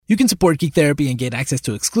You can support Geek Therapy and get access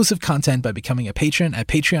to exclusive content by becoming a patron at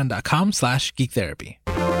patreon.com/geektherapy.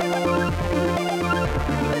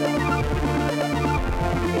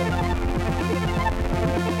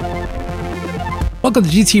 Welcome to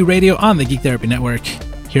GT Radio on the Geek Therapy Network.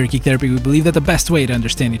 Here at Geek Therapy, we believe that the best way to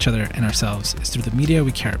understand each other and ourselves is through the media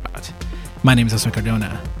we care about. My name is Josue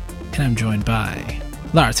Cardona, and I'm joined by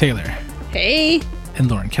Lara Taylor. Hey.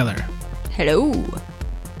 And Lauren Keller. Hello.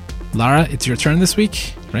 Lara, it's your turn this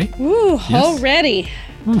week, right? Ooh, yes? Already.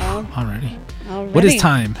 Already. What is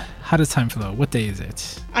time? How does time flow? What day is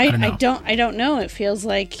it? I don't know. It feels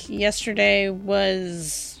like yesterday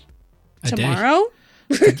was tomorrow.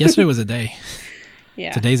 Yesterday was a day.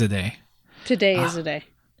 Yeah. Today's a day. Today is a day.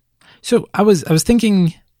 So I was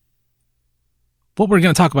thinking what we're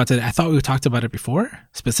going to talk about today. I thought we talked about it before,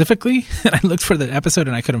 specifically, and I looked for the episode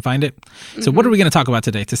and I couldn't find it. So what are we going to talk about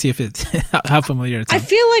today to see if it's how familiar it's? I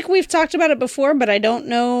feel like we've talked about it before, but I don't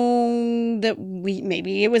know that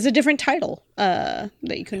maybe it was a different title that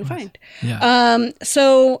you couldn't find. Yeah.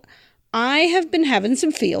 So I have been having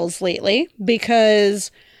some feels lately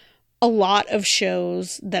because a lot of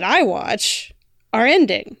shows that I watch are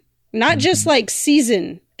ending, not just like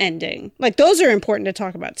season ending. Like those are important to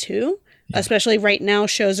talk about too. Yeah. Especially right now,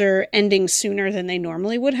 shows are ending sooner than they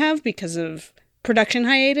normally would have because of production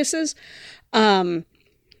hiatuses. But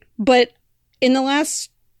in the last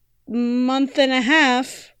month and a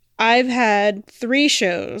half, I've had 3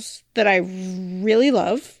 shows that I really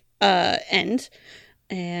love end.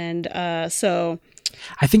 And so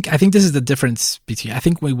I think this is the difference between, I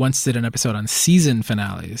think we once did an episode on season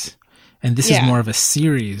finales. And this is more of a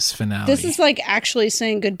series finale. This is like actually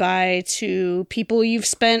saying goodbye to people you've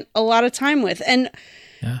spent a lot of time with. And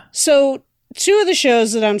so 2 of the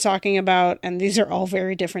shows that I'm talking about, and these are all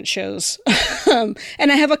very different shows. And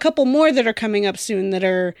I have a couple more that are coming up soon that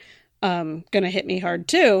are going to hit me hard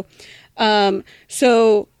too.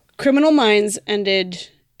 So Criminal Minds ended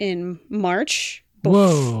in March.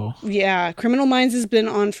 Whoa. Yeah. Criminal Minds has been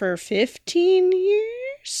on for 15 years.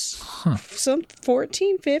 Some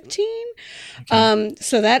 14, 15. Okay.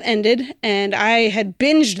 So that ended, and I had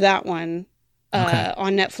binged that one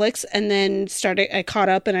on Netflix, and then I caught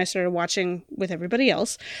up and I started watching with everybody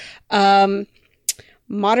else.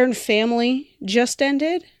 Modern Family just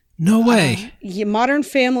ended. No way. Modern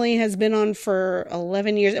Family has been on for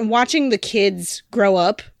 11 years, and watching the kids grow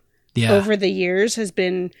up over the years has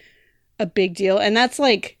been a big deal. And that's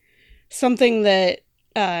like something that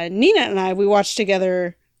Nina and we watched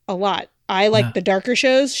together a lot. I like the darker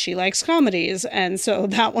shows. She likes comedies. And so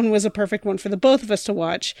that one was a perfect one for the both of us to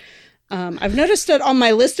watch. I've noticed that on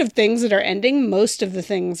my list of things that are ending, most of the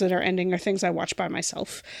things that are ending are things I watch by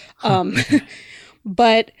myself. And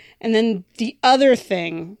then the other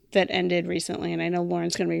thing that ended recently, and I know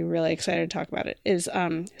Lauren's going to be really excited to talk about it, is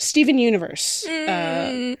Steven Universe.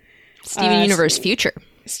 Steven Universe Future.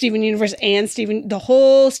 Steven Universe and the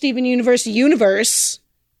whole Steven Universe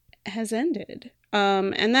has ended.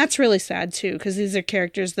 And that's really sad too, because these are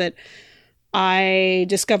characters that I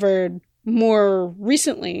discovered more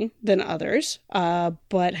recently than others,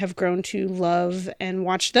 but have grown to love and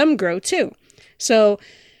watch them grow too. So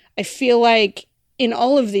I feel like in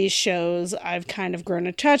all of these shows, I've kind of grown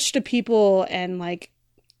attached to people, and like,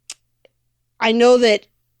 I know that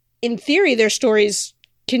in theory, their stories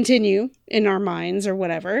continue in our minds or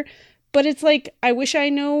whatever, but it's like I wish I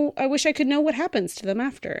could know what happens to them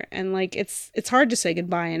after. And like it's hard to say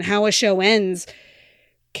goodbye, and how a show ends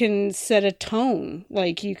can set a tone.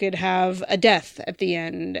 Like you could have a death at the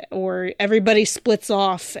end, or everybody splits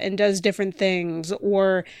off and does different things,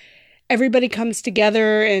 or everybody comes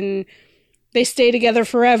together and they stay together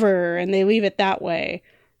forever and they leave it that way.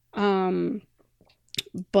 But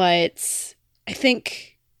I think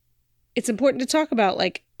it's important to talk about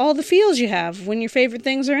like all the feels you have when your favorite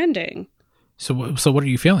things are ending. So what are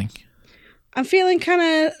you feeling? I'm feeling kind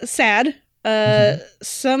of sad.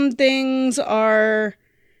 Some things are,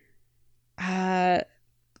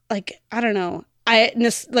 like, I don't know.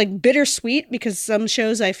 Like bittersweet, because some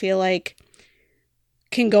shows I feel like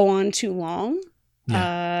can go on too long.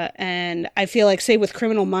 Yeah. And I feel like, say with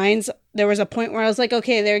Criminal Minds, there was a point where I was like,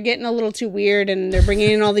 okay, they're getting a little too weird and they're bringing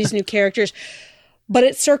in all these new characters. But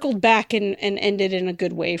it circled back and ended in a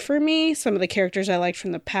good way for me. Some of the characters I liked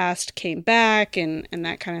from the past came back and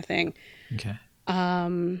that kind of thing. Okay.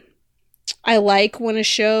 I like when a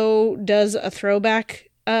show does a throwback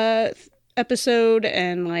episode,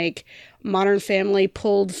 and like Modern Family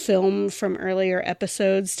pulled film from earlier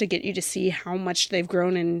episodes to get you to see how much they've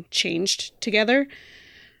grown and changed together.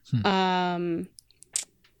 I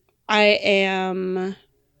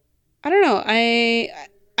don't know.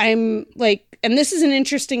 I'm like and this is an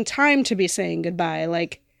interesting time to be saying goodbye.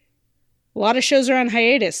 Like, a lot of shows are on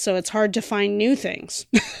hiatus, so it's hard to find new things.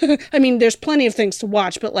 I mean, there's plenty of things to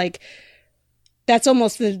watch, but like, that's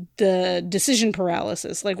almost the decision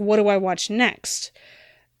paralysis. Like, what do I watch next?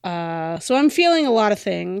 So I'm feeling a lot of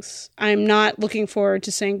things. I'm not looking forward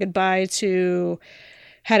to saying goodbye to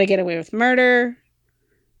How to Get Away with Murder,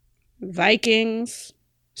 Vikings,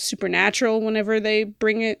 Supernatural whenever they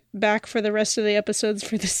bring it back for the rest of the episodes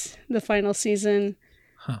for the final season.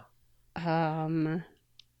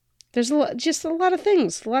 There's a lot of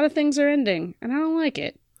things. A lot of things are ending, and I don't like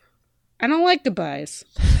it. I don't like goodbyes.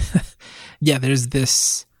 Yeah, there's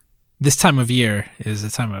this time of year is a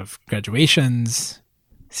time of graduations,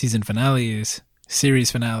 season finales, series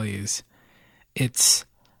finales.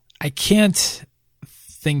 I can't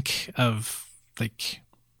think of, like,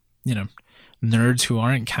 you know, nerds who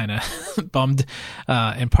aren't kind of bummed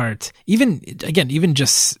in part. Even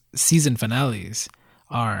just season finales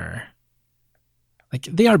are, like,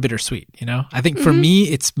 they are bittersweet, you know? I think for me,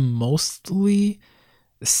 it's mostly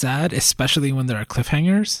sad, especially when there are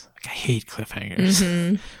cliffhangers. Like, I hate cliffhangers.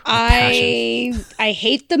 Mm-hmm. I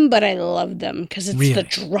hate them, but I love them because it's the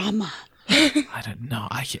drama. I don't know.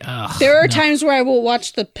 There are times where I will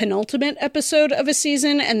watch the penultimate episode of a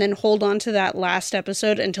season and then hold on to that last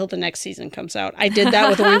episode until the next season comes out. I did that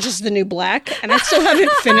with Orange is the New Black, and I still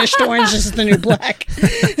haven't finished Orange is the New Black.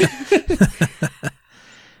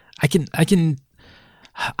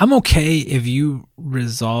 I'm okay if you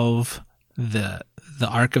resolve the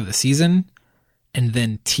arc of the season and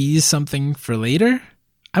then tease something for later.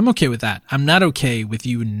 I'm okay with that. I'm not okay with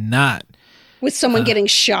you not with someone getting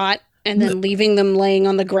shot and then leaving them laying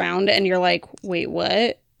on the ground, and you're like, wait,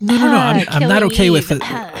 what? No. I'm not okay with it.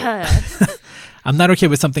 I'm not okay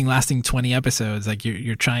with something lasting 20 episodes. Like,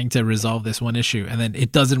 you're trying to resolve this one issue, and then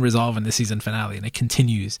it doesn't resolve in the season finale, and it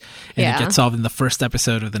continues, and it gets solved in the first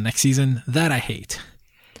episode of the next season. That I hate.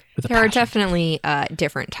 There are definitely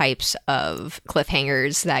different types of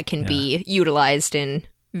cliffhangers that can be utilized in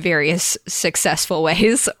various successful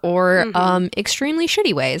ways or extremely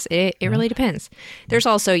shitty ways. It really depends. There's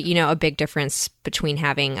also, a big difference between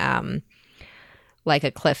having like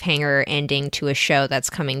a cliffhanger ending to a show that's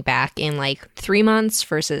coming back in like 3 months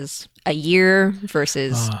versus a year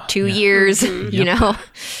versus 2 years, you know?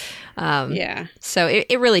 So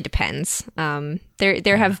it really depends.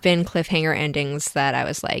 There have been cliffhanger endings that I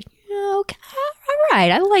was like, okay, all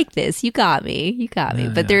right, I like this. You got me.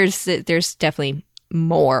 But there's definitely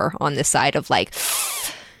more on the side of like,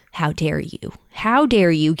 how dare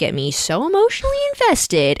you get me so emotionally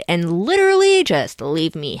invested and literally just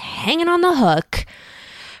leave me hanging on the hook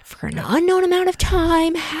for an unknown amount of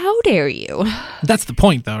time. How dare you? That's the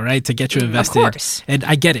point, though, right? To get you invested. Of course. And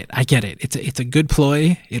I get it. It's a good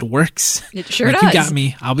ploy. It works. It sure does. You got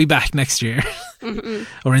me. I'll be back next year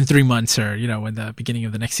or in 3 months, or, in the beginning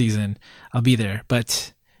of the next season, I'll be there.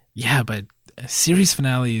 But series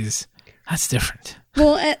finales, that's different.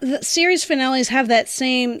 Well, the series finales have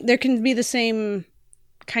there can be the same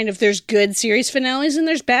kind of, there's good series finales and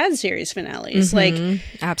there's bad series finales. Like,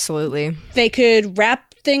 absolutely. They could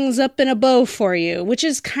wrap things up in a bow for you, which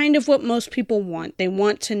is kind of what most people want. They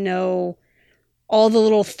want to know all the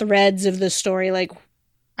little threads of the story. Like,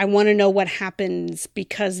 I want to know what happens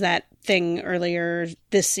because that thing earlier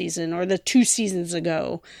this season or the 2 seasons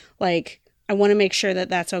ago. Like, I want to make sure that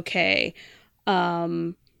that's okay.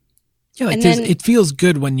 It feels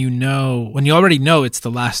good when you already know it's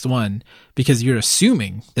the last one, because you're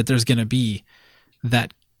assuming that there's going to be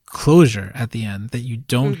that closure at the end that you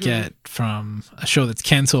don't get from a show that's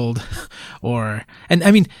canceled and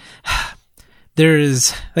I mean, there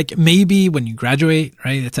is, like, maybe when you graduate,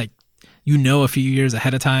 right? It's like, a few years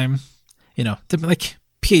ahead of time, like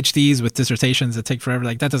PhDs with dissertations that take forever,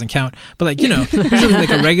 like, that doesn't count. But, like, usually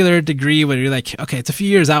like a regular degree where you're like, okay, it's a few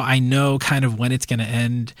years out, I know kind of when it's going to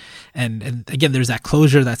end. And again, there's that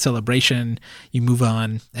closure, that celebration, you move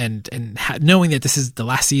on, and knowing that this is the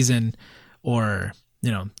last season or,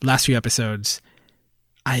 last few episodes,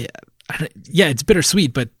 it's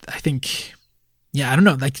bittersweet, but I think, I don't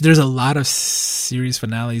know, like, there's a lot of series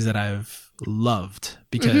finales that I've loved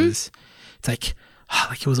because it's like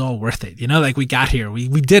it was all worth it, like, we got here, we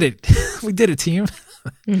did it. We did it, team.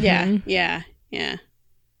 Yeah.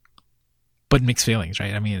 But mixed feelings,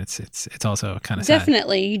 right? I mean, it's also kind of sad.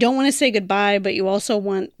 Definitely. You don't want to say goodbye, but you also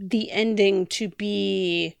want the ending to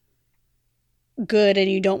be good, and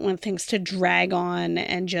you don't want things to drag on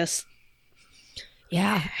and just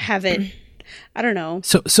have it, I don't know.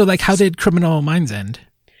 So like, how did Criminal Minds end?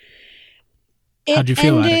 How'd you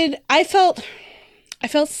feel about it? I felt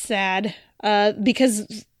sad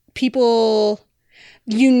because people,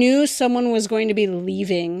 you knew someone was going to be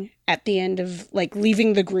leaving at the end of, like,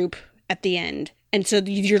 leaving the group at the end. And so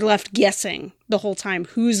you're left guessing the whole time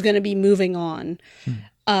who's going to be moving on.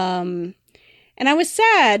 And I was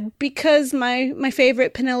sad because my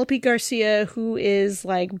favorite Penelope Garcia, who is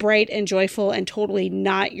like bright and joyful and totally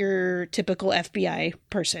not your typical FBI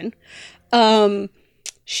person,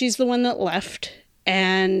 she's the one that left.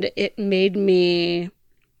 And it made me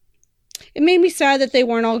sad that they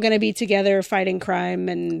weren't all going to be together fighting crime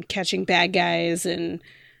and catching bad guys. And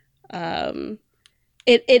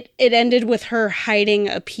it ended with her hiding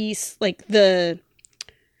a piece, like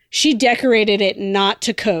she decorated it not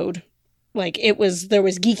to code. Like there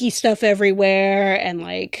was geeky stuff everywhere and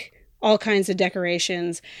like all kinds of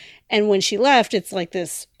decorations. And when she left, it's like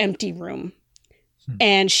this empty room.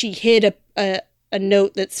 And she hid a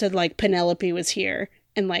note that said like Penelope was here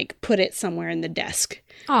and like put it somewhere in the desk.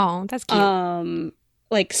 Oh, that's cute.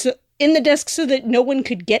 Like so in the desk so that no one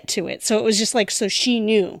could get to it. So it was just like, so she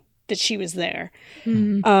knew that she was there.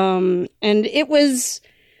 And it was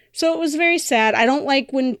very sad. I don't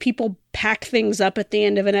like when people pack things up at the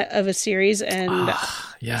end of a series, and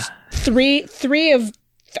three of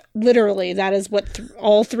literally that is what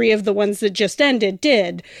all three of the ones that just ended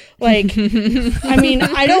did. Like, I mean,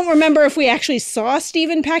 I don't remember if we actually saw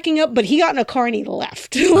Steven packing up, but he got in a car and he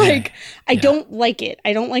left. Like, I don't like it.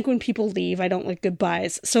 I don't like when people leave. I don't like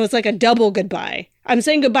goodbyes. So it's like a double goodbye. I'm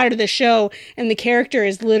saying goodbye to the show, and the character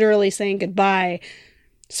is literally saying goodbye.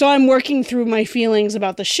 So I'm working through my feelings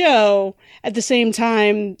about the show at the same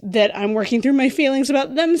time that I'm working through my feelings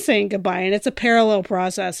about them saying goodbye. And it's a parallel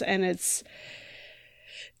process, and it's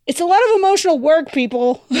a lot of emotional work,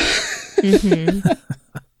 people.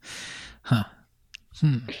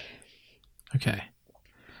 Okay.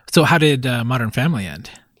 So how did Modern Family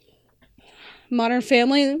end? Modern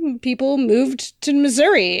Family people moved to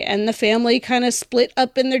Missouri, and the family kind of split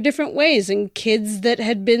up in their different ways, and kids that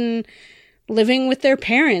had been living with their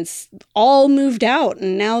parents all moved out,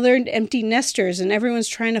 and now they're empty nesters, and everyone's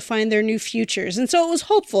trying to find their new futures. And so it was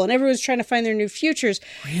hopeful, and everyone's trying to find their new futures.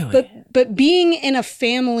 Really? But being in a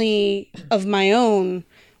family of my own,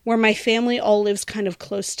 where my family all lives kind of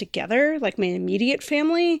close together, like my immediate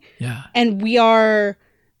family, and we are,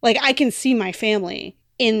 like, I can see my family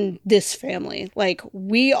in this family. Like,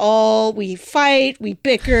 we fight, we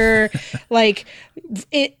bicker, like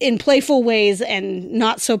in playful ways and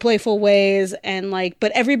not so playful ways. And like,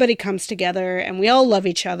 but everybody comes together and we all love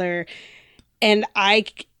each other. And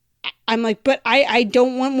I'm like, but I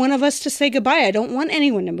don't want one of us to say goodbye. I don't want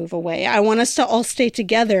anyone to move away. I want us to all stay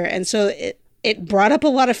together. And so it brought up a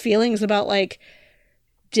lot of feelings about like,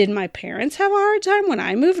 did my parents have a hard time when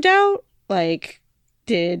I moved out? Like,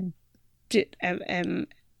 I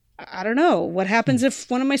don't know. What happens if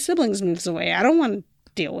one of my siblings moves away? I don't want to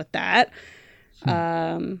deal with that.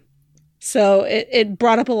 So it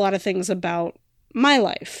brought up a lot of things about my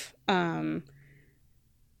life. But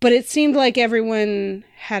it seemed like everyone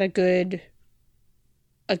had a good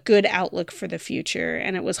outlook for the future,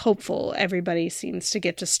 and it was hopeful. Everybody seems to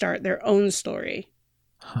get to start their own story,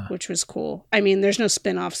 which was cool. I mean, there's no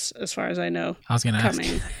spin-offs as far as I know. I was going to ask.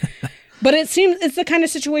 But it seems it's the kind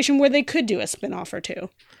of situation where they could do a spin-off or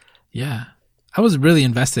two. Yeah. I was really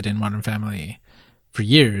invested in Modern Family for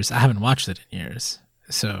years. I haven't watched it in years.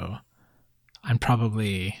 So I'm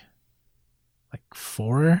probably like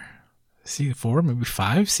 4, maybe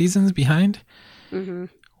 5 seasons behind. Mm-hmm.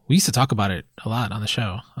 We used to talk about it a lot on the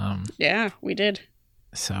show. Yeah, we did.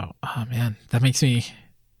 So, oh man, that makes me,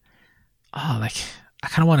 like, I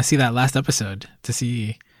kind of want to see that last episode to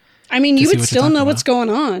see. I mean, you would still know what's going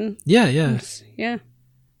on. Yeah. Yeah.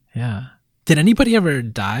 Did anybody ever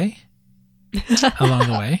die along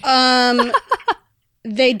the way?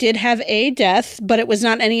 They did have a death, but it was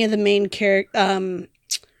not any of the main characters.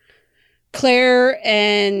 Claire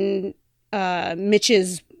and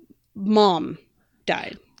Mitch's mom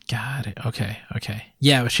died. Got it. Okay.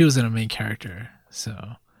 Yeah, but she wasn't a main character,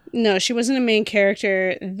 so. No, she wasn't a main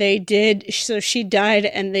character. So she died,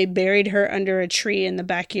 and they buried her under a tree in the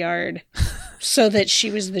backyard so that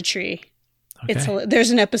she was the tree. Okay.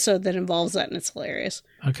 There's an episode that involves that, and it's hilarious.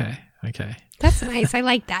 Okay. That's nice. I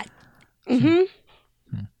like that. Mm-hmm.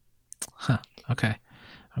 Huh. Okay.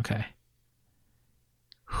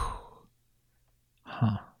 Huh.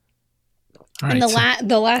 All and right,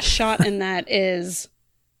 the last shot in that is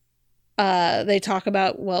they talk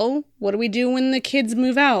about, well, what do we do when the kids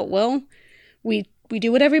move out? Well, we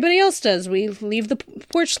do what everybody else does. We leave the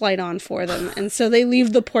porch light on for them. And so they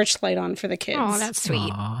leave the porch light on for the kids. Oh, that's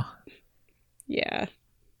sweet. Aww. Yeah.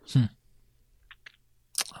 I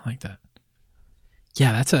like that.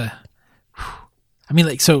 Yeah, I mean,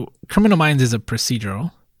 like, so Criminal Minds is a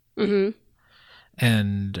procedural, Mm-hmm.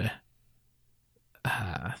 and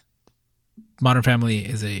Modern Family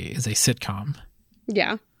is a sitcom.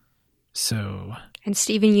 Yeah. So And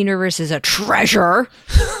Steven Universe is a treasure.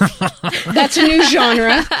 That's a new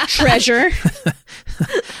genre. Treasure.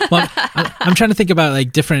 well, I'm trying to think about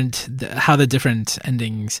like how the different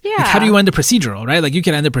endings. Like, how do you end a procedural, right? Like you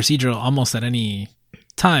can end a procedural almost at any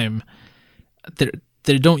time.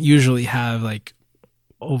 They don't usually have like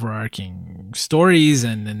overarching stories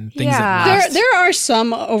and things that last. There are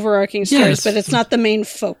some overarching stories, Yes. but it's not the main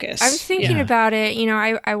focus. I was thinking about it. You know,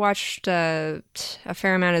 I watched a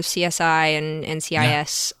fair amount of CSI and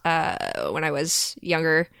NCIS when I was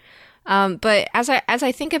younger. But as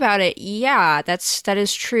I think about it, that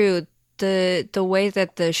is true. The way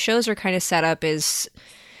that the shows are kind of set up is,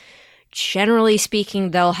 generally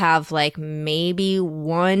speaking, they'll have like maybe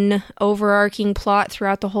one overarching plot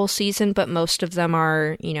throughout the whole season, but most of them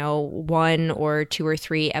are, you know, 1 or 2 or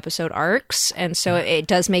 3 episode arcs. And so it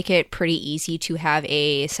does make it pretty easy to have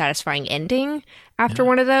a satisfying ending after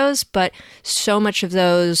one of those. But so much of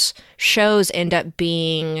those shows end up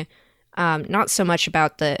being not so much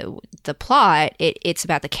about the plot, it's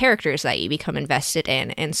about the characters that you become invested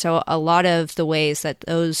in. And so a lot of the ways that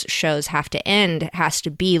those shows have to end has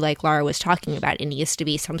to be like Lara was talking about. It needs to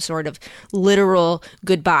be some sort of literal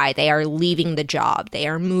goodbye. They are leaving the job. They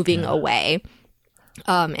are moving away.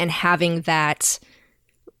 And having that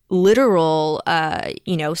literal,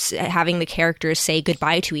 having the characters say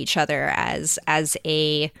goodbye to each other as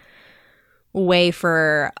a way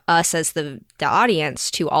for us as the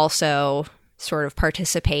audience to also sort of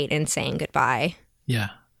participate in saying goodbye. Yeah.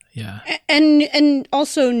 And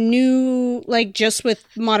also new, like just with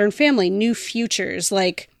Modern Family, new futures.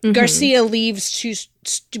 Like Garcia leaves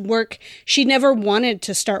to work. She never wanted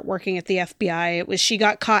to start working at the FBI. It was she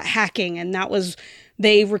got caught hacking, and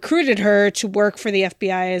they recruited her to work for the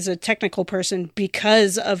FBI as a technical person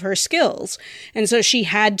because of her skills. And so she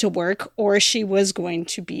had to work or she was going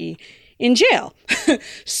to be in jail.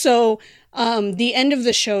 So the end of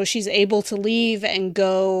the show, she's able to leave and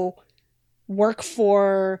go work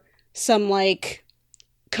for some like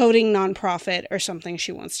coding nonprofit or something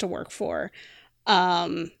she wants to work for.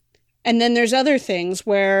 And then there's other things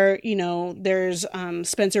where, you know, there's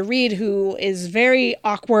Spencer Reid, who is very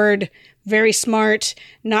awkward, very smart,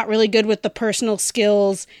 not really good with the personal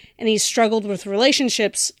skills, and he's struggled with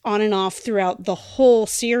relationships on and off throughout the whole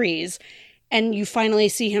series. And you finally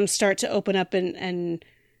see him start to open up and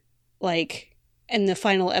like in the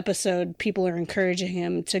final episode, people are encouraging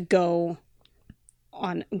him to go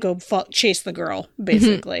chase the girl,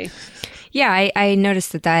 basically. Yeah, I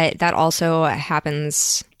noticed that also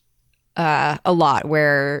happens a lot,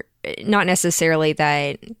 where not necessarily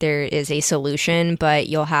that there is a solution, but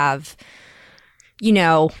you'll have, you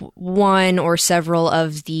know, one or several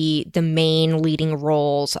of the main leading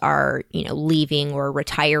roles are, you know, leaving or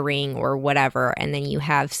retiring or whatever. And then you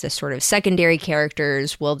have the sort of secondary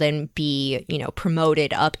characters will then be, you know,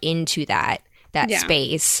 promoted up into that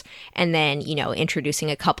space. And then, you know, introducing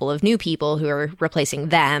a couple of new people who are replacing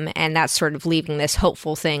them. And that's sort of leaving this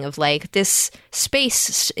hopeful thing of like, this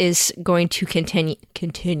space is going to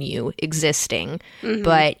continue existing.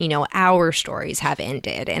 But, you know, our stories have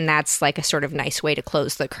ended. And that's like a sort of nice way to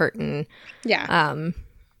close the curtain. Yeah.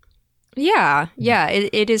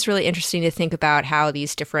 It is really interesting to think about how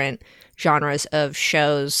these different genres of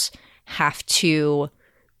shows have to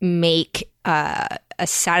make a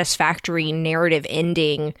satisfactory narrative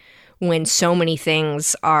ending when so many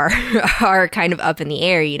things are kind of up in the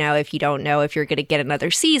air. You know, if you don't know if you're going to get another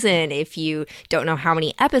season, if you don't know how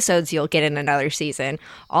many episodes you'll get in another season,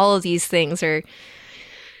 all of these things are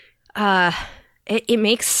it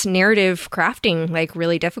makes narrative crafting like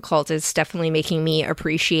really difficult. It's definitely making me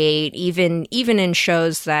appreciate even in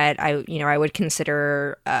shows that I would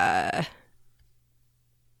consider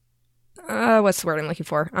what's the word I'm looking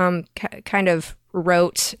for? Kind of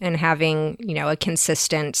rote and having, you know, a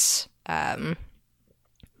consistent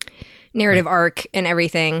narrative arc and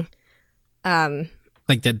everything.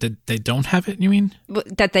 Like that they don't have it, you mean?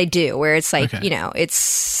 That they do, where it's like, Okay. you know,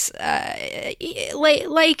 it's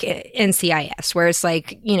like NCIS, where it's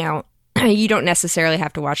like, you know, you don't necessarily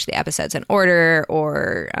have to watch the episodes in order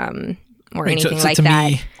or anything so like to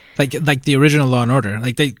that. Me, like the original Law and Order,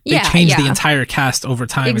 like they changed the entire cast over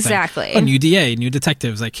time. Exactly. It's like, new DA, new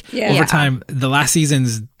detectives. Like over time, the last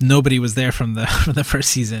seasons, nobody was there from the first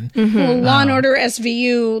season. Well, Law and Order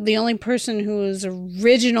SVU, the only person who is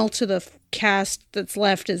original to the cast that's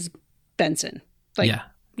left is Benson. Like,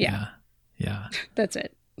 Yeah. that's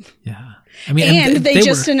it. Yeah. I mean, and they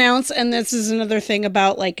just were... announced, and this is another thing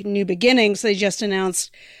about like New Beginnings, they just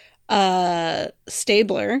announced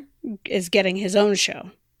Stabler is getting his own show.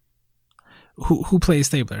 Who plays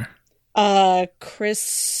Stabler?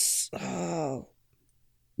 Chris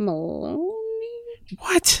Maloney?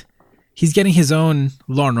 What? He's getting his own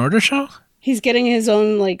Law and Order show? He's getting his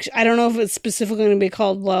own, like, I don't know if it's specifically going to be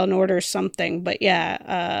called Law and Order something, but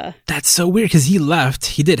yeah. That's so weird because he left.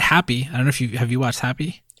 He did Happy. I don't know if you watched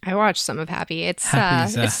Happy? I watched some of Happy. It's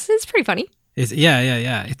pretty funny.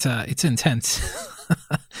 Yeah. It's intense.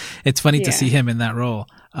 It's funny to see him in that role.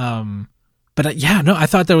 But I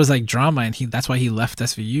thought there was like drama, and that's why he left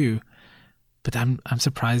SVU. But I'm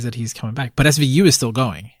surprised that he's coming back. But SVU is still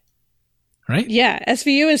going, right? Yeah,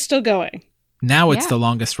 SVU is still going. Now it's the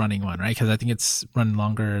longest running one, right? Because I think it's run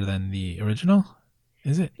longer than the original.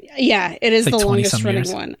 Is it? Yeah, it is like the longest running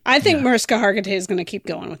years. one. I think Mariska Hargitay is going to keep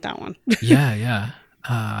going with that one. Yeah.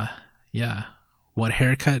 What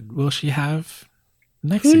haircut will she have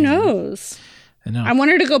next Who season? knows? I know. I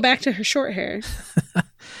want her to go back to her short hair.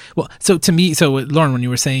 Well, so to me, Lauren, when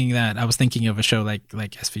you were saying that, I was thinking of a show like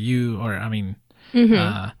SVU, or I mean,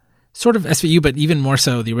 sort of SVU, but even more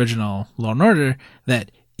so the original Law and Order,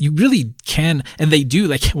 that you really can, and they do,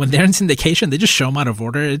 like when they're in syndication, they just show them out of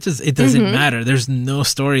order. It doesn't matter. There's no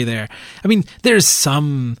story there. I mean, there's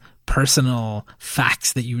some personal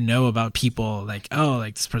facts that you know about people, like, oh,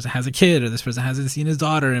 like this person has a kid, or this person hasn't seen his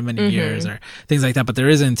daughter in many years, or things like that, but there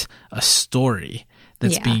isn't a story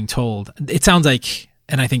that's being told. It sounds like,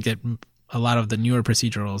 and I think that a lot of the newer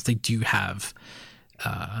procedurals, they do have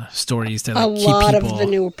stories to like, keep people. A lot of the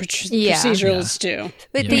newer procedurals do.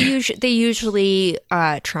 But they usually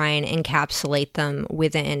try and encapsulate them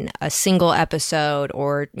within a single episode,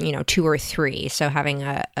 or 2 or 3, so having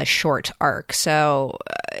a short arc. So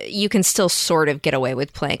you can still sort of get away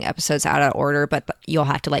with playing episodes out of order, but you'll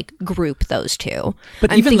have to like group those two.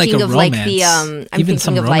 But even like a romance, even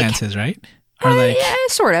some romances, right? Or like, yeah,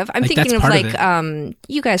 sort of. I'm thinking of like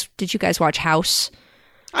did you guys watch House?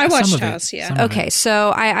 I watched House, yeah. Okay,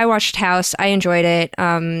 so I watched House. I enjoyed it.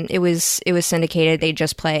 It was syndicated. They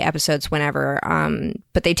just play episodes whenever.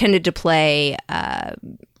 But they tended to play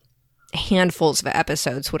handfuls of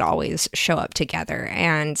episodes would always show up together,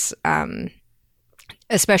 and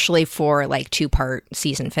especially for like 2-part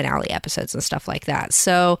season finale episodes and stuff like that.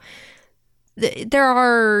 So there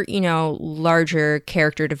are, larger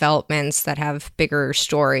character developments that have bigger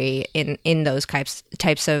story in those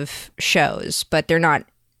types of shows, but they're not.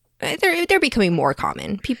 They're becoming more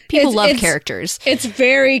common. People love characters. It's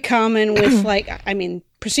very common with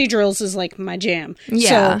procedurals is like my jam.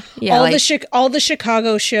 Yeah, so all the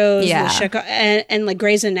Chicago shows, and like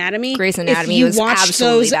Grey's Anatomy. Grey's Anatomy, if you was watch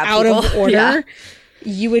those out of order, yeah.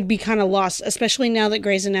 you would be kind of lost. Especially now that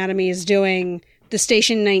Grey's Anatomy is doing the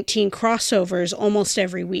Station 19 crossovers almost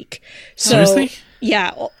every week. So, seriously?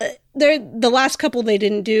 Yeah, the last couple they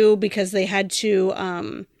didn't do because they had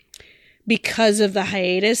to. Because of the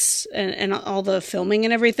hiatus and all the filming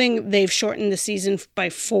and everything, they've shortened the season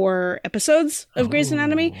by 4 episodes of Grey's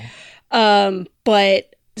Anatomy.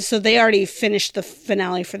 But so they already finished the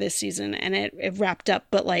finale for this season, and it wrapped up.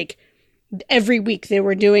 But like every week they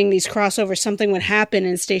were doing these crossovers. Something would happen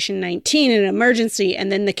in Station 19, an emergency,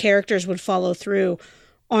 and then the characters would follow through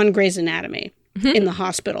on Grey's Anatomy in the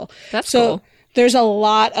hospital. That's so cool. There's a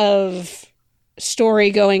lot of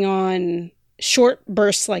story going on. Short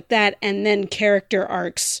bursts like that, and then character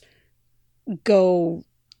arcs go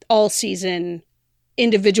all season,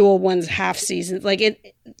 individual ones half season. Like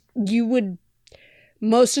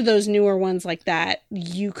most of those newer ones like that,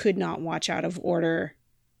 you could not watch out of order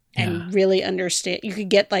and really understand. You could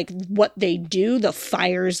get like what they do, the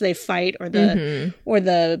fires they fight, or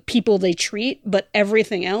the people they treat, but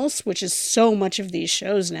everything else, which is so much of these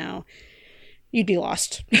shows now, you'd be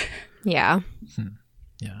lost. Yeah.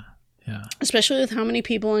 Yeah. Yeah. Especially with how many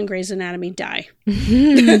people in Grey's Anatomy die.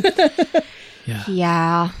 Yeah.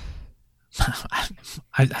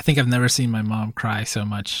 I think I've never seen my mom cry so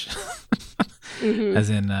much as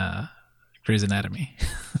in Grey's Anatomy.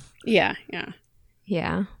 Yeah.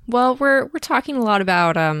 Well, we're talking a lot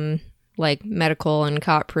about like medical and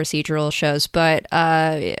cop procedural shows, but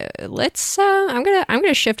let's I'm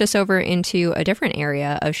gonna shift us over into a different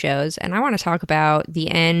area of shows, and I want to talk about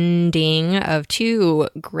the ending of 2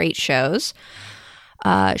 great shows,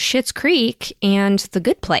 Schitt's Creek and The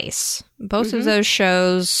Good Place. Both of those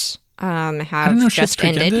shows have just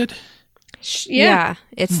ended. Yeah,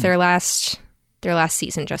 it's their last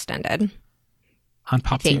season just ended on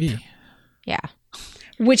Pop TV. Yeah,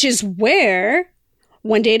 which is where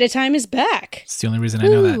One Day at a Time is back. It's the only reason I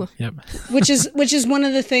know that. Yep. which is one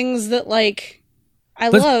of the things that, like,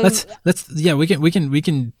 let's we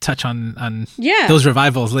can touch on Yeah. those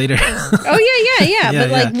revivals later. Oh yeah. Yeah, But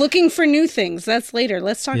like yeah. looking for new things, that's later.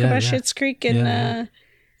 Let's talk Yeah, about yeah. Schitt's Creek and Yeah.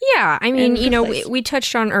 Yeah, I mean, And you know, Good Place. we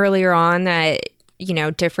touched on earlier on that, you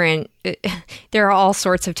know, there are all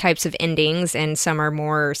sorts of types of endings, and some are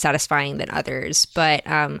more satisfying than others. But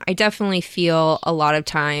I definitely feel a lot of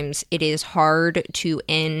times it is hard to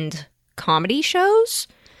end comedy shows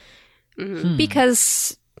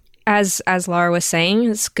because, as Laura was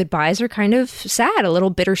saying, goodbyes are kind of sad, a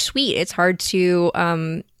little bittersweet. It's hard to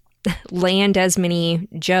land as many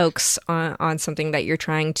jokes on something that you're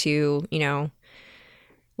trying to, you know,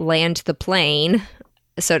 land the plane,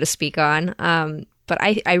 so to speak, on. But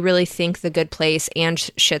I really think The Good Place and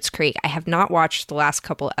Schitt's Creek, I have not watched the last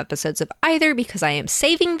couple episodes of either because I am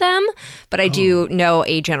saving them, but I do know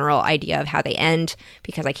a general idea of how they end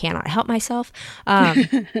because I cannot help myself.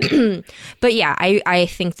 But yeah, I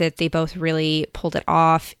think that they both really pulled it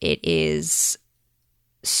off. It is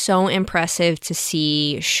so impressive to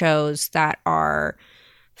see shows that are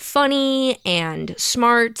funny and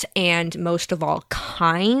smart and most of all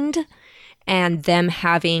kind, and them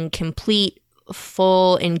having complete,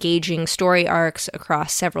 full, engaging story arcs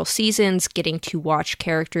across several seasons, getting to watch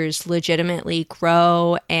characters legitimately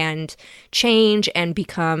grow and change and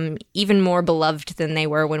become even more beloved than they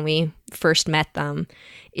were when we first met them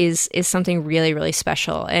is something really, really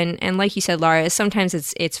special. And like you said, Laura, sometimes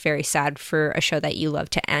it's very sad for a show that you love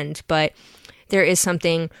to end, but there is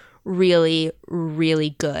something really,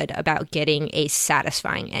 really good about getting a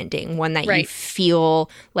satisfying ending, one that you feel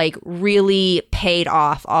like really paid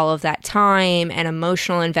off all of that time and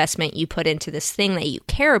emotional investment you put into this thing that you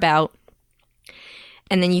care about.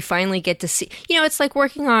 And then you finally get to see, you know, it's like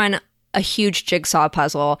working on a huge jigsaw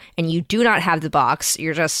puzzle and you do not have the box.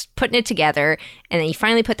 You're just putting it together, and then you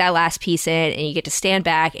finally put that last piece in and you get to stand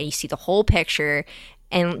back and you see the whole picture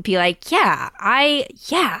and be like, yeah, I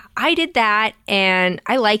did that, and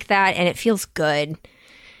I like that, and it feels good.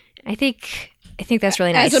 I think that's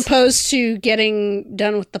really nice. as opposed to getting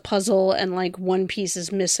done with the puzzle and like one piece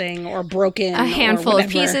is missing or broken. A handful or of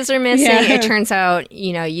pieces are missing. Yeah. It turns out,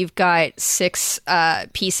 you know, you've got 6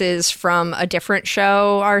 pieces from a different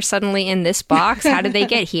show are suddenly in this box. How did they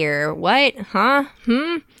get here? What? Huh?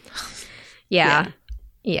 Yeah.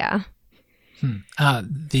 The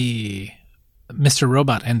Mr.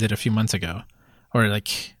 Robot ended a few months ago, or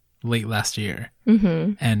like late last year,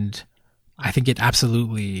 and I think it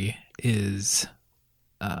absolutely is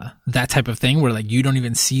that type of thing where like you don't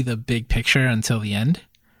even see the big picture until the end.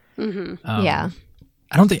 Yeah.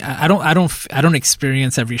 I don't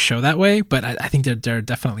experience every show that way, but I think there are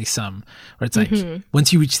definitely some where it's like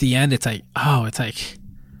once you reach the end, it's like, oh, it's like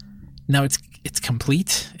now it's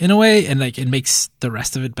complete in a way, and like it makes the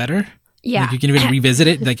rest of it better. Yeah. Like you can even revisit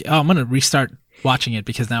it. Like, oh, I'm gonna restart watching it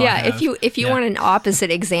because now. Yeah, I have, if you want an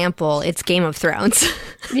opposite example, it's Game of Thrones.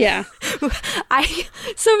 Yeah.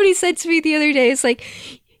 Somebody said to me the other day, it's like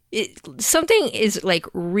something is like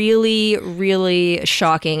really, really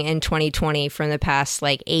shocking in 2020 from the past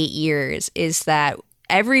like 8 years is that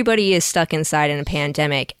everybody is stuck inside in a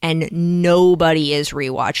pandemic and nobody is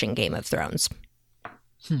rewatching Game of Thrones.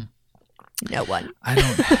 No one. I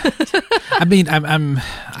don't. I mean, I'm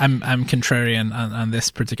contrarian on this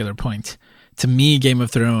particular point. To me, Game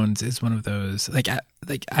of Thrones is one of those I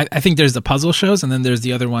think there's the puzzle shows, and then there's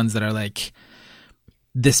the other ones that are like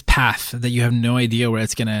this path that you have no idea where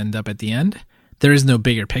it's going to end up at the end. There is no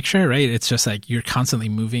bigger picture, right? It's just like you're constantly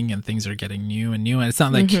moving and things are getting new and new, and it's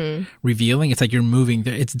not like revealing. It's like you're moving.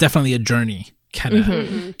 It's definitely a journey kind of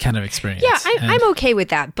experience. Yeah, I'm okay with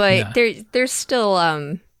that, but there's still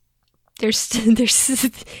there's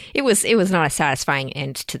it was not a satisfying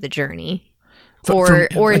end to the journey,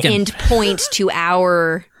 or an end point to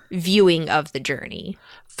our viewing of the journey.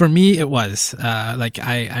 For me, it was like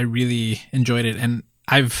I really enjoyed it, and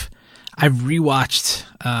I've rewatched.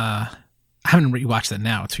 I haven't rewatched it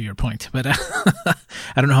now, to your point, but I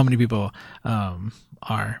don't know how many people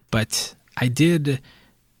are, but I did.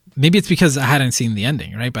 Maybe it's because I hadn't seen the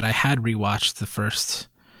ending, right? But I had rewatched the first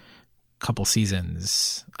couple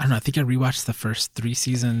seasons. I don't know. I think I rewatched the first 3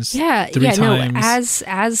 seasons. Three times. No.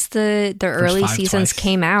 As the early seasons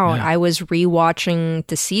came out, I was rewatching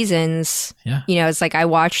the seasons. Yeah. You know, it's like I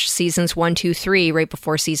watched seasons 1, 2, 3 right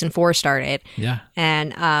before season 4 started. Yeah.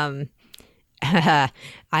 And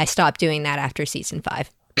I stopped doing that after season 5.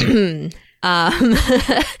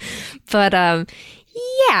 But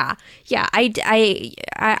yeah.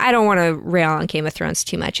 I don't want to rail on Game of Thrones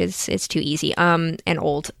too much. It's too easy. And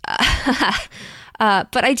old.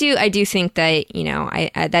 But I do think that, you know,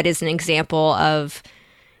 I that is an example of,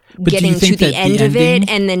 But getting to the end of it ending...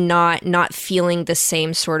 and then not feeling the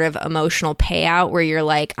same sort of emotional payout where you're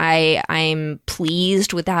like, I'm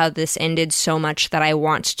pleased with how this ended so much that I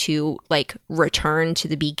want to like return to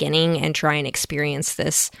the beginning and try and experience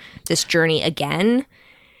this journey again.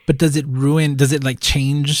 But does it like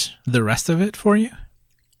change the rest of it for you?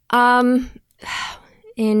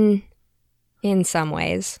 In some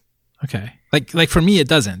ways. Okay. Like for me, it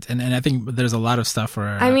doesn't. And I think there's a lot of stuff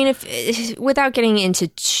where... I mean, if without getting into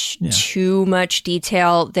too much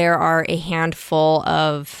detail, there are a handful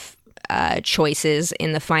of choices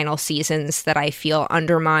in the final seasons that I feel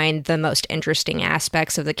undermine the most interesting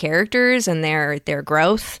aspects of the characters and their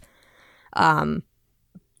growth. But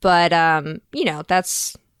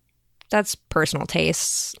that's personal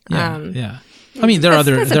tastes. Yeah. I mean, there are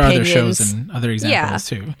other shows and other examples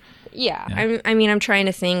too. Yeah. I mean, I'm trying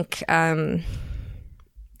to think. I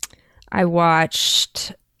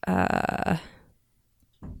watched.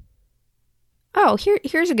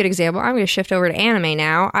 Here's a good example. I'm going to shift over to anime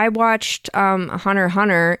now. I watched Hunter x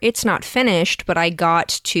Hunter. It's not finished, but I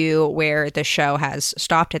got to where the show has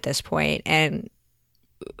stopped at this point, and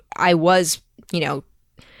I was, I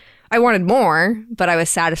wanted more, but I was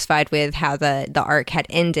satisfied with how the arc had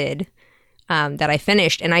ended. That I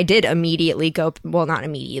finished, and I did immediately not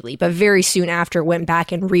immediately, but very soon after went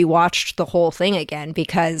back and rewatched the whole thing again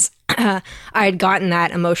because I had gotten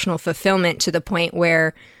that emotional fulfillment to the point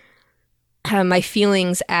where my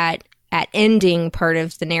feelings at ending part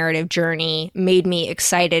of the narrative journey made me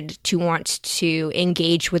excited to want to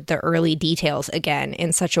engage with the early details again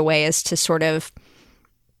in such a way as to sort of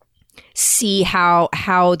see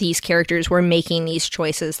how these characters were making these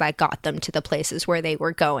choices that got them to the places where they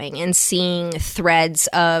were going, and seeing threads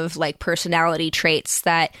of like personality traits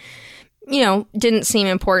that didn't seem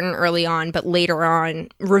important early on but later on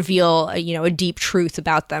reveal a deep truth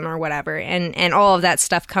about them or whatever, and all of that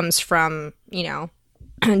stuff comes from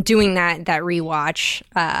doing that rewatch.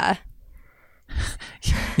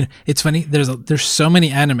 It's funny, there's so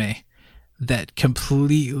many anime that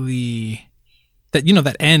completely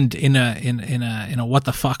that end in a what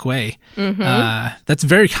the fuck way. Mm-hmm. That's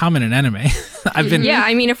very common in anime.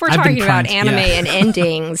 I mean, if we're talking about anime and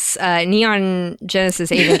endings, Neon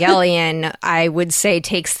Genesis Evangelion, I would say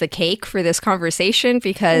takes the cake for this conversation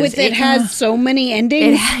because it has so many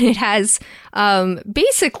endings. It has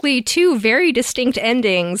basically two very distinct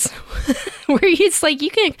endings where it's like you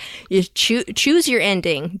choose your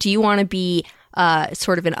ending. Do you want to be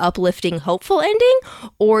sort of an uplifting, hopeful ending,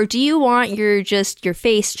 or do you want your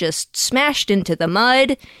face just smashed into the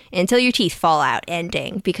mud until your teeth fall out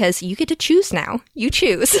ending? Because you get to choose now. You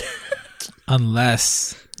choose.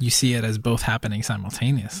 Unless you see it as both happening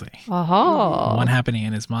simultaneously. Oh. One happening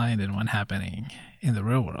in his mind and one happening in the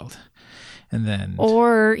real world. And then...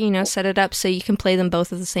 Or, set it up so you can play them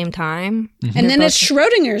both at the same time. Mm-hmm. And then it's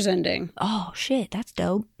Schrodinger's ending. Oh, shit. That's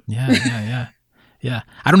dope. Yeah. Yeah,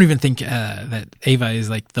 I don't even think that Eva is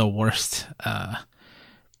like the worst,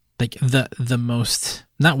 like the most,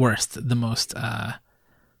 not worst, the most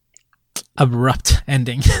abrupt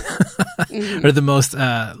ending, mm-hmm. or the most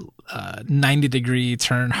 90-degree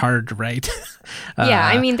turn hard right.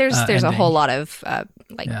 I mean, there's ending. A whole lot of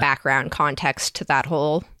background context to that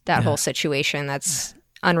whole situation that's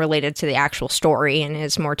unrelated to the actual story and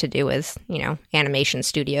is more to do with animation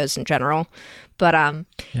studios in general. But I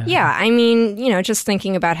mean, just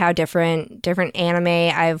thinking about how different anime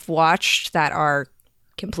I've watched that are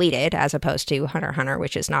completed as opposed to Hunter x Hunter,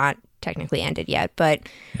 which is not technically ended yet. But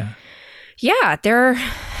they're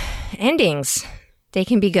endings. They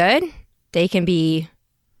can be good. They can be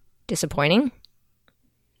disappointing.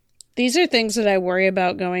 These are things that I worry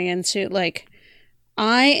about going into. Like,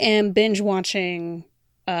 I am binge watching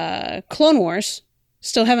Clone Wars.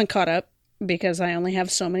 Still haven't caught up because I only have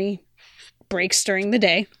so many breaks during the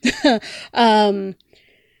day.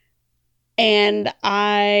 And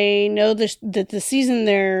I know that the season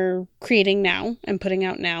they're creating now and putting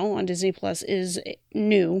out now on Disney Plus is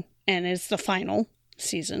new, and it's the final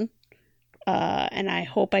season. And I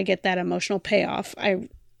hope I get that emotional payoff.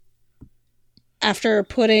 After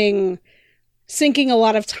sinking a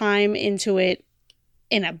lot of time into it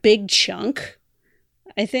in a big chunk,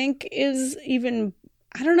 I think is even,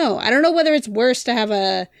 I don't know whether it's worse to have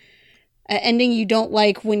an ending you don't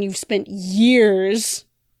like when you've spent years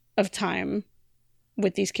of time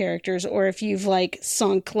with these characters, or if you've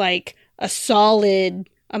sunk a solid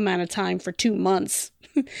amount of time for 2 months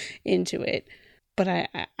into it. But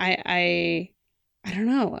I don't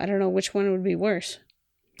know. I don't know which one would be worse.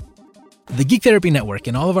 The Geek Therapy Network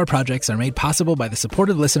and all of our projects are made possible by the support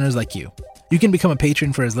of listeners like you. You can become a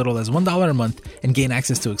patron for as little as $1 a month and gain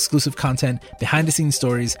access to exclusive content, behind-the-scenes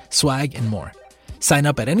stories, swag, and more. Sign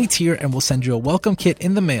up at any tier and we'll send you a welcome kit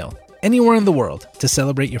in the mail, anywhere in the world, to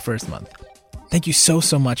celebrate your first month. Thank you so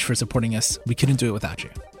much for supporting us. We couldn't do it without you.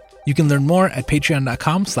 You can learn more at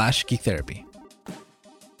patreon.com/geektherapy.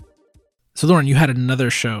 So Lauren, you had another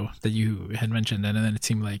show that you had mentioned, and then it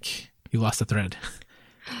seemed like you lost the thread.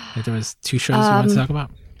 Like there was 2 shows you wanted to talk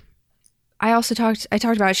about. I talked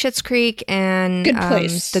about Schitt's Creek and Good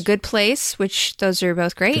Place. The Good Place, which those are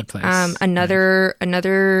both great. Good Place. Another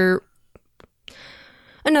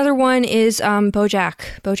one is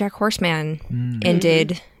BoJack Horseman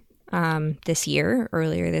ended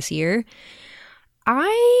earlier this year.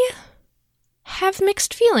 I have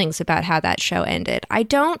mixed feelings about how that show ended. I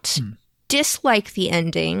don't dislike the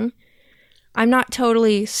ending. I'm not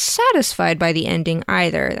totally satisfied by the ending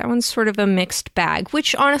either. That one's sort of a mixed bag,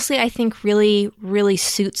 which honestly I think really, really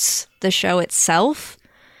suits the show itself.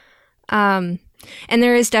 And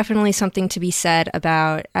there is definitely something to be said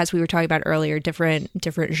about, as we were talking about earlier, different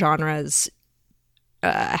genres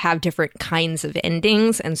have different kinds of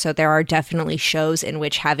endings. And so there are definitely shows in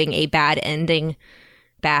which having a bad ending,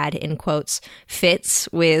 bad in quotes, fits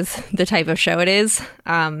with the type of show it is.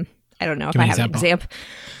 I don't know if I have an example.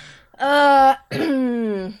 Like,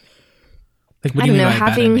 what do you mean by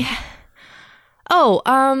bad ending?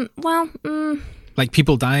 Like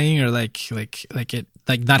people dying, or like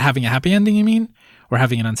not having a happy ending, you mean? Or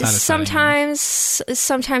having an unsatisfying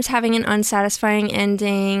Sometimes having an unsatisfying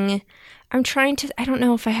ending. I don't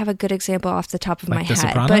know if I have a good example off the top of my head.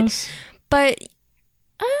 Sopranos? But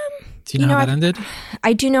do you know how that ended?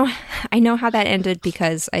 I do know. I know how that ended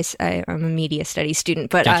because I'm a media studies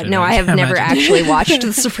student. But Gotcha, no, I have never actually watched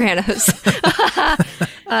The Sopranos.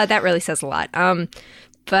 That really says a lot. But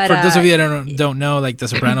for those of you that don't know, like The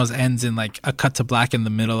Sopranos ends in like a cut to black in the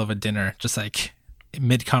middle of a dinner, just like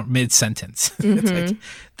mid sentence. It's like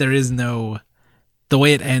there is no. The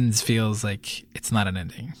way it ends feels like it's not an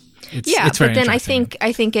ending. It's very but then I think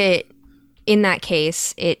it in that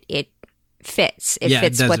case it fits. It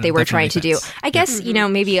fits what they were trying to do. I guess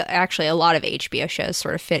maybe actually a lot of HBO shows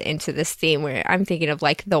sort of fit into this theme where I'm thinking of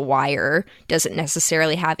like The Wire doesn't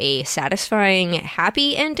necessarily have a satisfying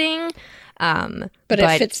happy ending. But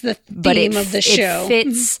it fits the theme of the show.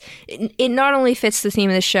 It not only fits the theme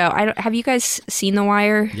of the show. Have you guys seen The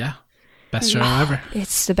Wire? Yeah. Best show ever.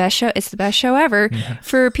 It's the best show. It's the best show ever. Yeah.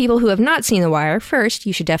 For people who have not seen The Wire, first,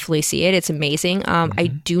 you should definitely see it. It's amazing. I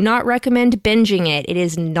do not recommend binging it. It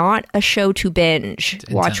is not a show to binge.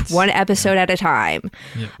 Watch one episode at a time.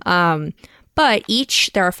 Yep. But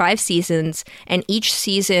there are 5 seasons, and each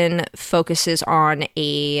season focuses on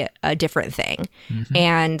a different thing. Mm-hmm.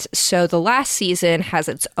 And so the last season has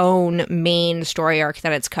its own main story arc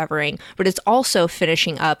that it's covering, but it's also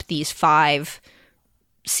finishing up these 5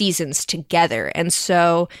 seasons together. And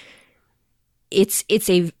so it's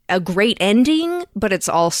a great ending, but it's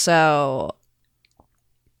also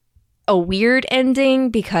a weird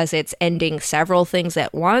ending because it's ending several things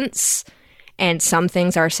at once. And some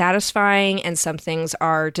things are satisfying and some things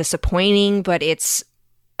are disappointing, but it's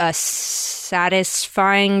a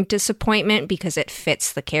satisfying disappointment because it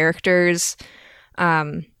fits the characters.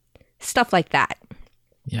 Stuff like that.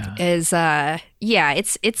 Yeah. It's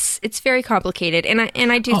very complicated. And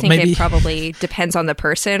I do think it probably depends on the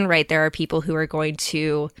person, right? There are people who are going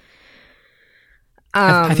to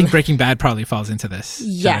I think Breaking Bad probably falls into this.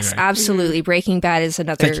 Yes, category. Absolutely. Breaking Bad is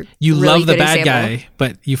another. Like you really love the bad example. guy,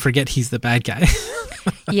 but you forget he's the bad guy.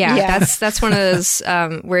 yeah, that's one of those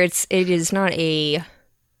where it is not a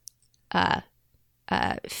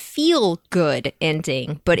feel good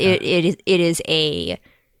ending, but it is a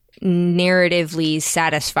narratively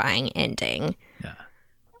satisfying ending. Yeah.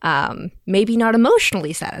 Maybe not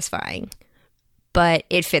emotionally satisfying, but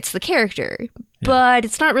it fits the character. Yeah. But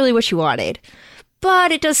it's not really what you wanted.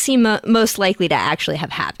 But it does seem most likely to actually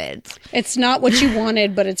have happened. It's not what you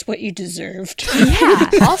wanted, but it's what you deserved. Yeah,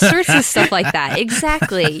 all sorts of stuff like that.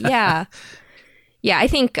 Exactly. Yeah. Yeah, I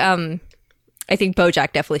think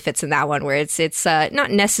BoJack definitely fits in that one where it's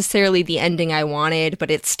not necessarily the ending I wanted,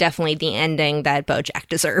 but it's definitely the ending that BoJack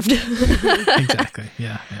deserved. Exactly.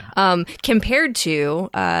 Yeah. Compared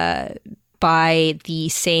to by the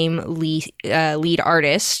same lead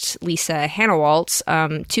artist, Lisa Hanawalt,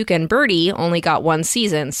 Tuca and Birdie only got 1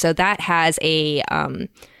 season, so that has a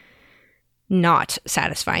not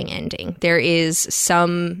satisfying ending. There is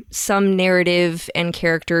some narrative and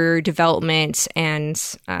character development and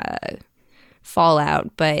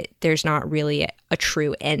fallout, but there's not really a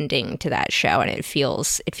true ending to that show, and it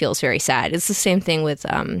feels very sad. It's the same thing with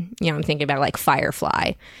I'm thinking about like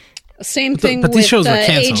Firefly. Same thing but with these shows were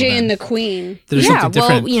canceled, AJ then. and the Queen. There's Yeah, something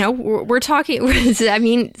well, different. we're talking. I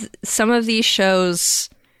mean, some of these shows,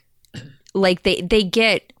 like they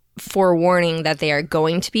get forewarning that they are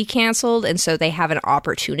going to be canceled, and so they have an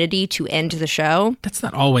opportunity to end the show. That's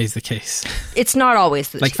not always the case. It's not always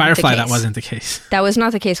the Like Firefly, the that case. wasn't the case. That was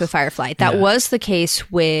not the case with Firefly. That Yeah. was the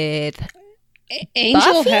case with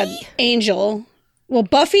Angel Buffy? had Angel. Well,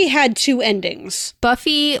 Buffy had 2 endings.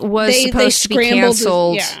 Buffy was They supposed to be scrambled-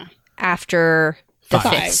 canceled yeah. after the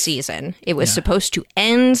 5. 5th season. It was Yeah. supposed to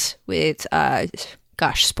end with,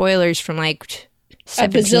 spoilers from like A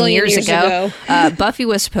 17 bazillion years years ago. ago. Buffy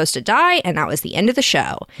was supposed to die, and that was the end of the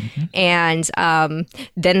show. And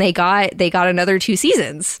then they got another 2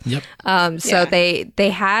 seasons. Yep. So Yeah. they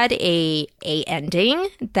had a ending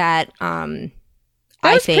that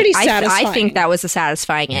That was pretty I satisfying. think that was a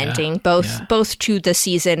satisfying ending, both to the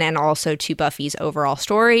season and also to Buffy's overall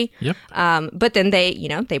story. Yep. But then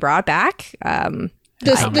they brought it back.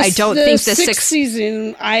 I don't think the 6th sixth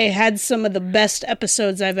season, I had some of the best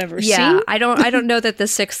episodes I've ever Yeah, seen. I don't know that the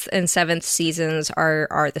 6th and 7th seasons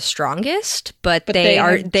are the strongest, but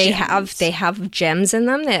they they have have gems in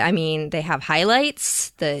them. I mean, they have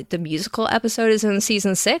highlights. The musical episode is in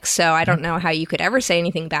season 6, so I don't know how you could ever say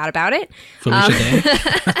anything bad about it. Felicia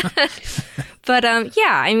Day. But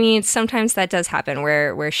yeah, I mean, sometimes that does happen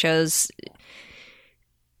where shows,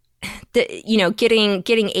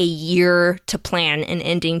 getting a year to plan an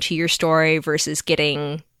ending to your story versus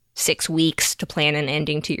getting 6 weeks to plan an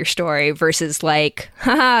ending to your story versus like,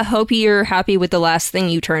 haha, hope you're happy with the last thing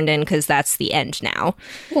you turned in because that's the end now.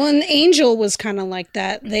 Well, and Angel was kind of like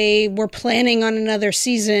that. They were planning on another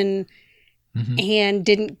season and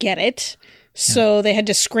didn't get it. So they had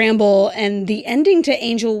to scramble, and the ending to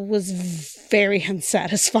Angel was very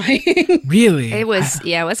unsatisfying. Really? It was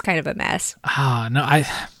it was kind of a mess. Ah, no,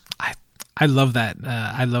 I love that.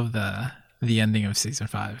 I love the ending of season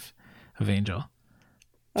 5 of Angel,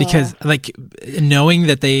 because like knowing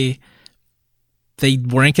that they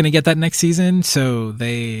weren't going to get that next season, so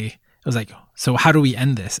I was like, so how do we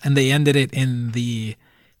end this? And they ended it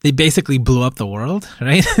they basically blew up the world,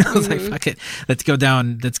 right? I was like, fuck it, let's go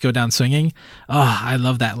down swinging. Oh, I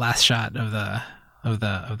love that last shot of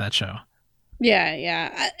that show. Yeah.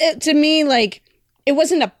 To me, like, it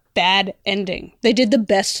wasn't a bad ending. They did the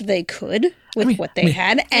best they could with what they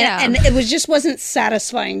had, and it wasn't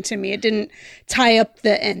satisfying to me. It didn't tie up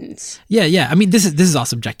the ends. Yeah. I mean, this is all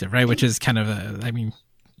subjective, right? Which is kind of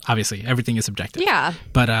obviously everything is subjective. Yeah.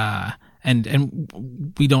 But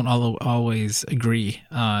and we don't always agree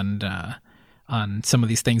on some of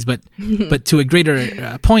these things, but to a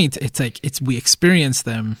greater point, it's like we experience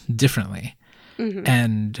them differently.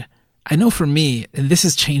 And I know for me, and this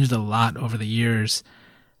has changed a lot over the years.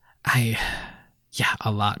 A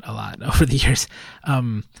lot over the years.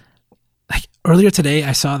 Like earlier today,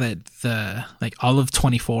 I saw that all of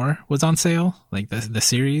 24 was on sale, like the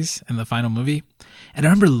series and the final movie. And I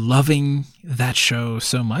remember loving that show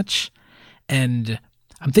so much. And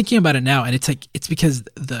I'm thinking about it now, and it's because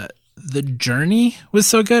the journey was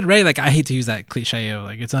so good, right? Like, I hate to use that cliche of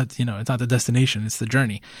like, it's not the destination, it's the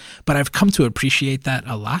journey. But I've come to appreciate that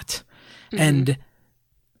a lot. And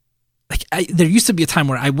like, there used to be a time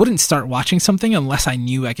where I wouldn't start watching something unless I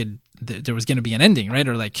knew there was going to be an ending, right?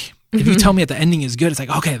 Or like, if you tell me that the ending is good, it's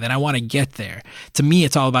like, okay, then I want to get there. To me,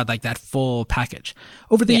 it's all about like that full package.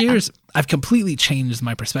 Over the years, I've completely changed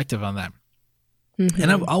my perspective on that.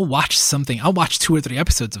 And I'll watch something. I'll watch 2 or 3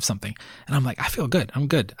 episodes of something, and I'm like, I feel good. I'm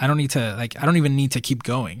good. I don't even need to keep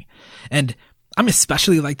going. And I'm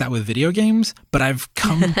especially like that with video games, but I've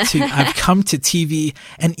come to TV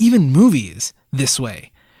and even movies this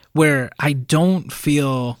way, where I don't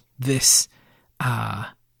feel this.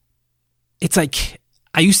 It's like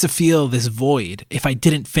I used to feel this void if I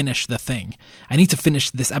didn't finish the thing. I need to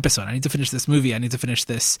finish this episode. I need to finish this movie. I need to finish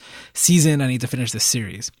this season. I need to finish this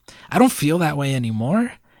series. I don't feel that way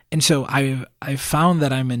anymore. And so I've found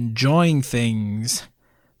that I'm enjoying things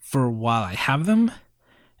for while I have them.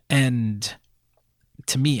 And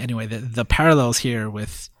to me, anyway, the parallels here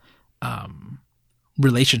with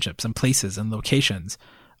relationships and places and locations,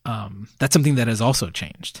 that's something that has also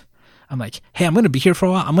changed. I'm like, hey, I'm going to be here for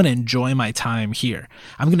a while. I'm going to enjoy my time here.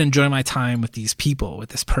 I'm going to enjoy my time with these people, with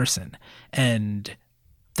this person. And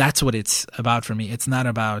that's what it's about for me. It's not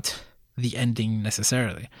about the ending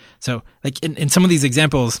necessarily. So like in some of these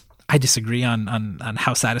examples, I disagree on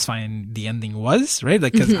how satisfying the ending was, right?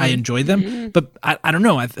 Like, because I enjoyed them, but I don't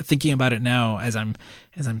know. Thinking about it now, as I'm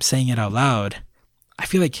saying it out loud, I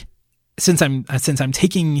feel like since I'm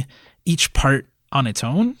taking each part on its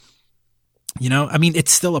own, I mean,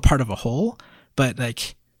 it's still a part of a whole, but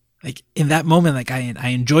like like in that moment, like I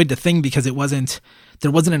enjoyed the thing because there wasn't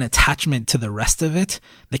an attachment to the rest of it.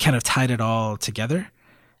 They kind of tied it all together.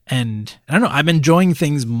 And I don't know, I'm enjoying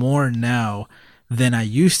things more now than I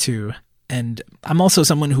used to. And I'm also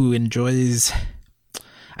someone who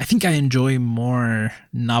I think I enjoy more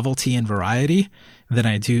novelty and variety than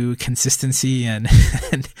I do consistency and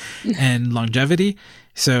and longevity.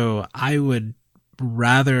 So I would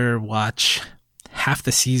rather watch half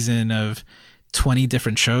the season of 20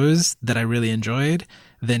 different shows that I really enjoyed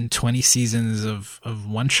than 20 seasons of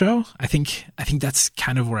one show. I think that's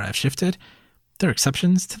kind of where I've shifted. There are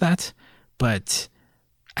exceptions to that, but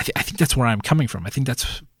I think that's where I'm coming from. I think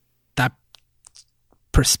that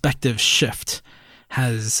perspective shift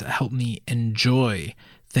has helped me enjoy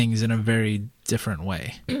things in a very different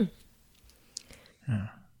way.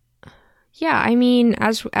 Yeah, I mean,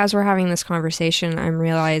 as we're having this conversation, I'm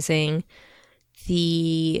realizing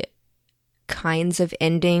the kinds of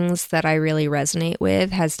endings that I really resonate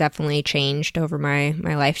with has definitely changed over my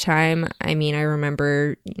lifetime. I mean, I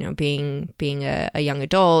remember, being a young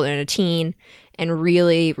adult and a teen and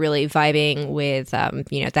really, really vibing with,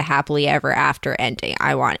 the happily ever after ending.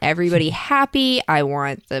 I want everybody happy. I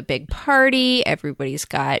want the big party. Everybody's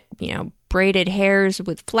got, braided hairs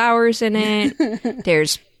with flowers in it.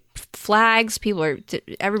 There's flags.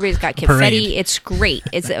 Everybody's got confetti. Parade. It's great.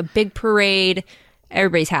 It's a big parade.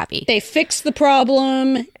 Everybody's happy. They fix the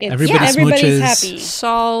problem. Everybody's happy.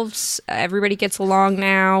 Solves. Everybody gets along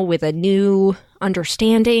now with a new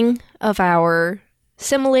understanding of our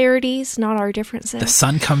similarities, not our differences. The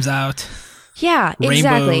sun comes out. Yeah,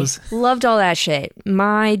 Rainbows. exactly. Loved all that shit.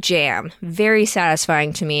 My jam. Very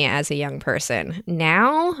satisfying to me as a young person.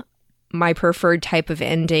 Now, my preferred type of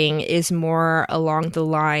ending is more along the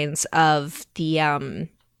lines of the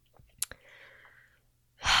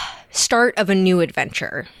start of a new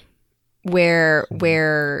adventure where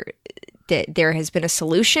there has been a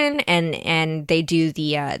solution and they do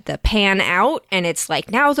the pan out and it's like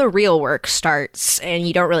now the real work starts and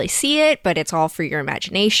you don't really see it, but it's all for your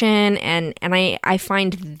imagination and I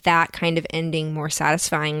find that kind of ending more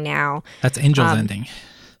satisfying now. That's Angel's ending.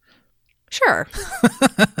 Sure.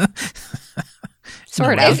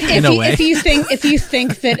 Sort of. If you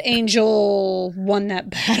think that Angel won that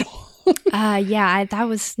battle. Yeah, that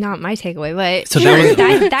was not my takeaway, but so sure,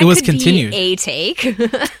 that was could continued. Be a take.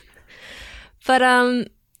 But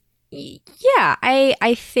yeah,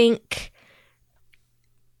 I think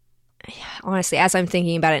honestly, as I'm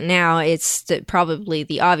thinking about it now, it's probably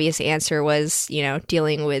the obvious answer was,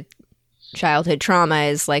 dealing with childhood trauma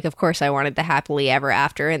is like, of course I wanted the happily ever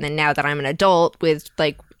after, and then now that I'm an adult with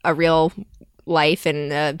like a real life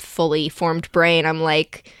and a fully formed brain, I'm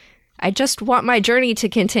like, I just want my journey to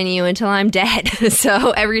continue until I'm dead.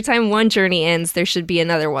 So every time one journey ends, there should be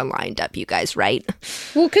another one lined up, you guys, right?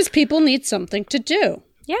 Well, because people need something to do.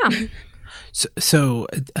 Yeah. So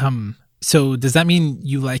does that mean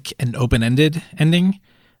you like an open-ended ending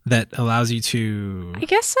that allows you to... I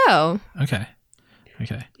guess so. Okay.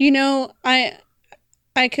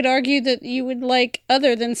 I could argue that you would like,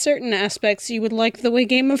 other than certain aspects, you would like the way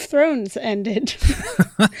Game of Thrones ended.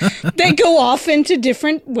 They go off into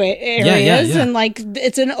different areas, and like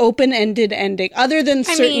it's an open-ended ending. Other than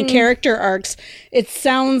certain character arcs, it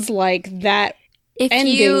sounds like that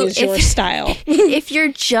ending is your style. If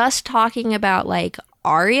you're just talking about like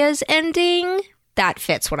Arya's ending, that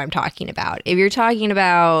fits what I'm talking about. If you're talking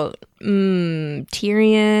about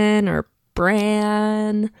Tyrion or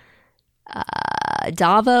Bran...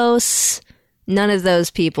 Davos, none of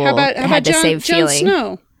those people had the same feeling.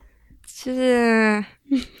 Jon Snow?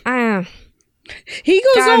 He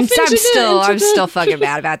goes off into I'm still fucking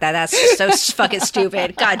mad about that. That's so fucking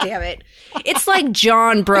stupid. God damn it. It's like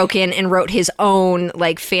Jon broke in and wrote his own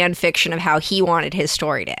like fan fiction of how he wanted his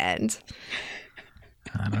story to end.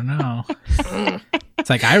 I don't know. It's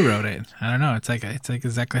like I wrote it. I don't know. It's like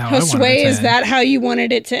exactly how I wanted it to end. Is end. that how you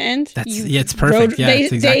wanted it to end? It's perfect.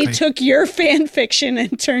 They took your fan fiction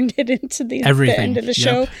and turned it into the end of the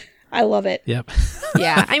show. I love it. Yep.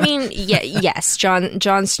 Yeah, I mean, yes,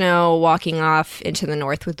 Jon Snow walking off into the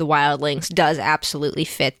north with the wildlings does absolutely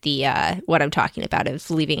fit the what I'm talking about of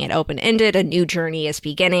leaving it open-ended. A new journey is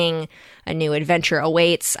beginning. A new adventure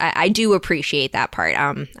awaits. I do appreciate that part.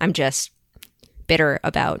 I'm just bitter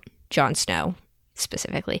about Jon Snow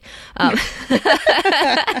specifically. But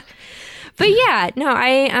yeah, no,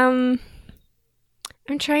 I'm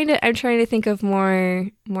trying to think of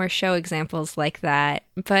more show examples like that.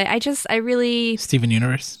 But I really Steven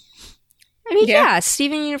Universe. I mean, yeah,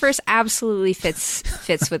 Steven Universe absolutely fits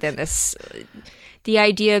within this. The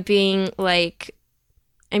idea being like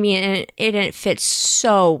I mean, it fits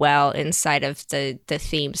so well inside of the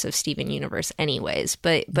themes of Steven Universe anyways.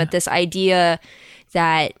 But this idea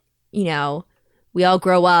that, you know, we all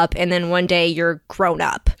grow up and then one day you're grown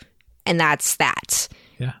up and that's that.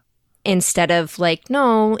 Yeah. Instead of like,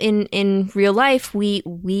 no, in real life,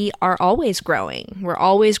 we are always growing. We're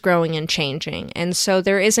always growing and changing. And so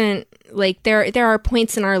there isn't like, there are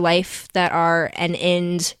points in our life that are an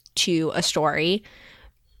end to a story.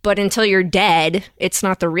 But until you're dead, it's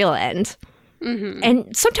not the real end. Mm-hmm.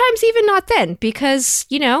 And sometimes even not then, because,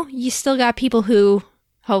 you know, you still got people who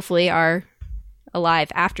hopefully are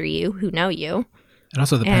alive after you, who know you. It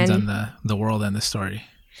also depends on the world and the story,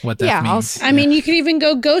 what that means. I mean, you could even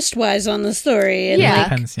go ghost-wise on the story. And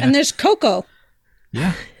Depends, and there's Coco.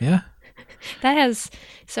 Yeah, yeah. That has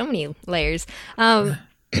so many layers.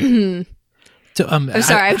 So, I'm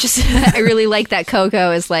sorry. I really like that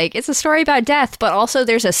Coco is like, it's a story about death, but also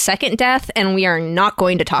there's a second death and we are not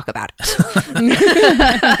going to talk about it.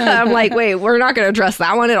 I'm like, wait, we're not going to address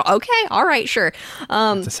that one at all. Okay. All right. Sure.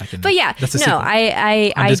 That's a second. But yeah, that's a no, sequel.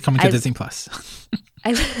 I'm just coming to Disney Plus.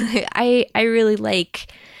 I really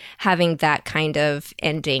like having that kind of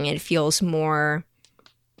ending. It feels more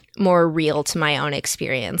real to my own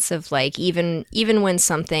experience of like, even when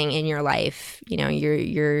something in your life, you know,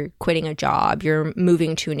 you're quitting a job, you're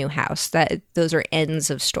moving to a new house, that those are ends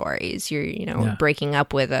of stories. You're, you know, breaking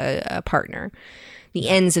up with a partner, the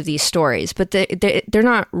ends of these stories, but they're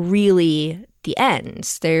not really the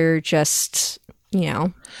ends. They're just, you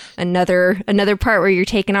know, another part where you're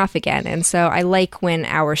taken off again. And so I like when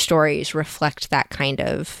our stories reflect that kind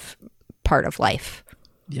of part of life.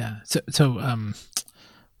 Yeah. So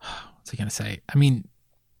what's I going to say? I mean,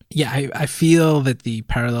 yeah, I feel that the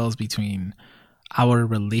parallels between our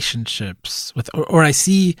relationships with, or I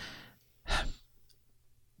see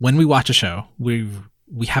when we watch a show, we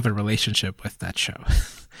have a relationship with that show.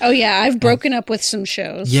 Oh yeah, I've broken up with some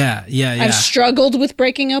shows. Yeah. I've struggled with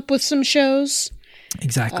breaking up with some shows.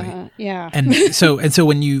 Exactly. Yeah. And so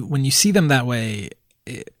when you see them that way,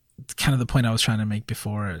 it's kind of the point I was trying to make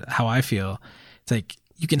before, how I feel. It's like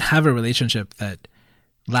you can have a relationship that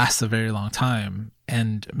lasts a very long time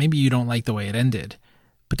and maybe you don't like the way it ended,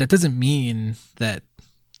 but that doesn't mean that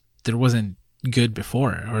there wasn't good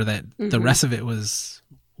before or that the rest of it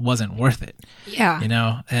wasn't worth it. Yeah. You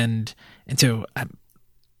know? And so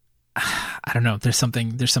I don't know, there's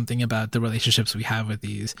something about the relationships we have with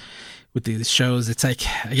these shows. It's like,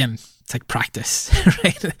 again, it's like practice,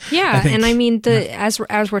 right? Yeah. And I mean, as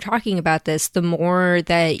we're talking about this, the more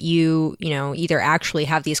that you know, either actually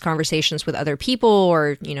have these conversations with other people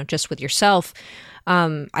or, you know, just with yourself,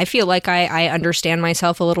 I feel like I understand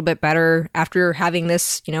myself a little bit better after having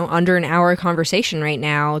this, you know, under an hour conversation right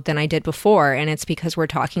now than I did before. And it's because we're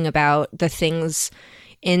talking about the things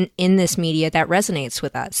in this media that resonates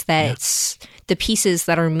with us, that it's the pieces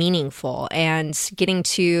that are meaningful, and getting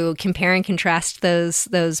to compare and contrast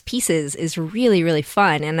those pieces is really, really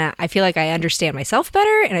fun. And I feel like I understand myself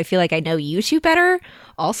better, and I feel like I know you two better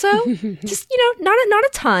also. Just, you know, not a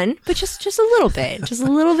ton, but just a little bit, just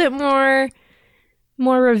a little bit more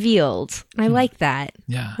revealed. I like that.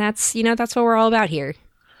 Yeah. That's what we're all about here.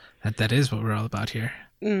 That is what we're all about here.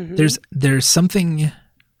 Mm-hmm. There's something,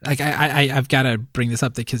 like I've got to bring this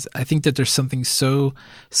up because I think that there's something so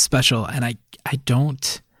special, and I'd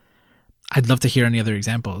love to hear any other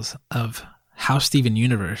examples of how Steven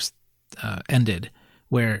Universe ended,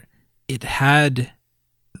 where it had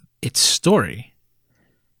its story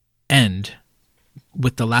end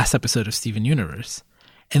with the last episode of Steven Universe,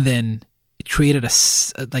 and then it created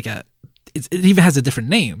it even has a different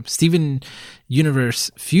name. Steven Universe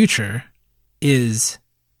Future is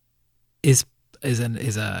an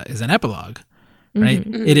epilogue, right?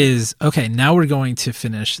 Mm-hmm. It is, okay, now we're going to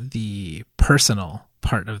finish the personal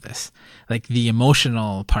part of this, like the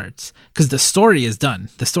emotional parts, because the story is done.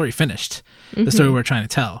 The story finished. The story we're trying to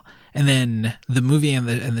tell. And then the movie and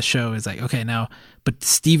the show is like, okay, now, but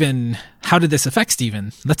Steven, how did this affect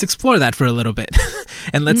Steven? Let's explore that for a little bit.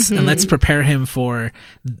 and let's prepare him for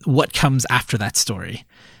what comes after that story.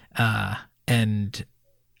 And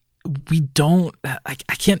we don't, I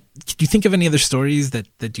can't, do you think of any other stories that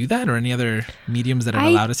do that, or any other mediums that have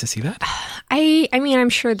allowed us to see that? I mean, I'm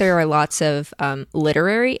sure there are lots of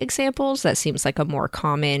literary examples. That seems like a more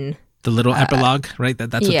common. The little epilogue, right?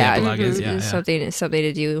 That's what the epilogue is. Yeah, something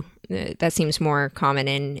to do. That seems more common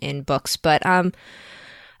in books. But I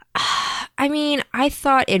mean, I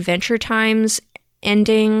thought Adventure Time's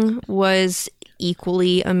ending was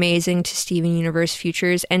equally amazing to Steven Universe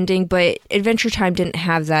Future's ending, but Adventure Time didn't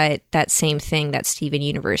have that same thing that Steven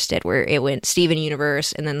Universe did, where it went Steven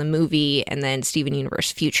Universe and then the movie and then Steven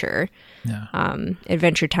Universe Future. Yeah.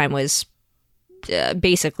 Adventure Time was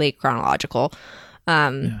basically chronological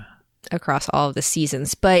across all of the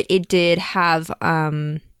seasons, but it did have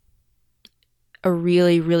a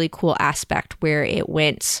really, really cool aspect where it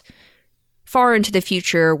went far into the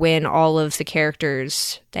future when all of the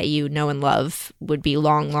characters that you know and love would be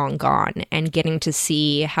long, long gone, and getting to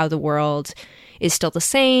see how the world is still the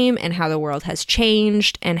same and how the world has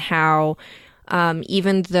changed, and how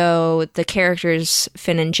even though the characters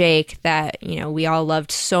Finn and Jake that, you know, we all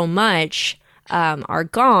loved so much are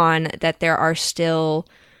gone, that there are still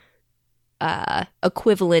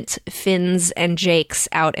equivalent Finns and Jakes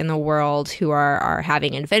out in the world who are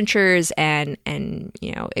having adventures and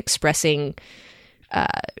you know, expressing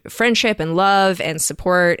friendship and love and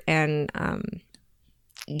support, and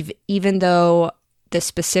even though the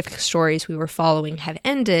specific stories we were following have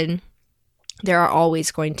ended, there are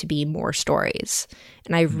always going to be more stories.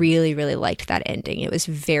 And I really, really liked that ending. It was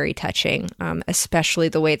very touching, especially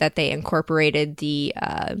the way that they incorporated the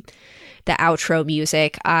outro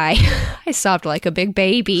music. I sobbed like a big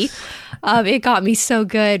baby. It got me so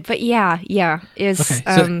good. But yeah, is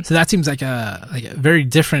okay. So that seems like a very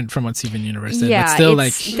different from what Steven Universe did. Yeah,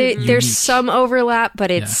 but still there's some overlap,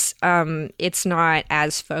 but it's not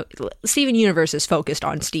as Steven Universe is focused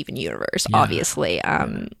on Steven Universe, obviously.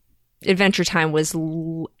 Adventure Time was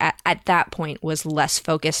at that point was less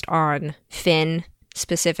focused on Finn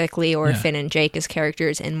specifically, or Finn and Jake as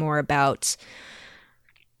characters, and more about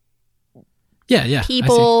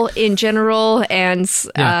people in general and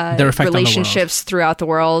relationships throughout the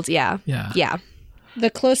world. Yeah. The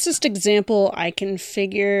closest example I can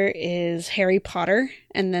figure is Harry Potter,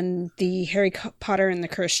 and then the Harry Potter and the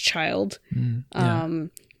Cursed Child.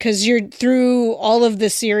 Because you're through all of the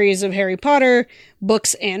series of Harry Potter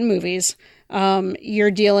books and movies, you're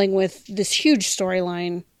dealing with this huge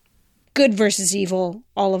storyline, good versus evil,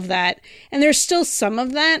 all of that, and there's still some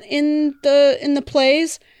of that in the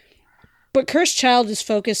plays. But Cursed Child is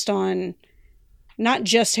focused on not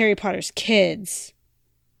just Harry Potter's kids,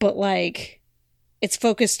 but like it's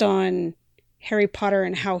focused on Harry Potter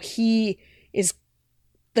and how he is,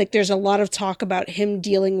 like, there's a lot of talk about him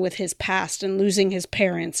dealing with his past and losing his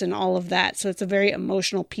parents and all of that. So it's a very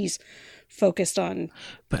emotional piece focused on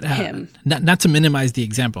him. Not to minimize the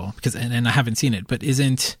example, because and I haven't seen it, but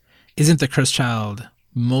isn't the Cursed Child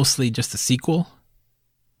mostly just a sequel?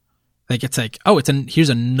 Like, it's like, oh, here's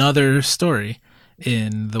another story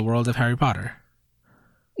in the world of Harry Potter.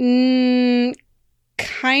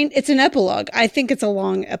 It's an epilogue. I think it's a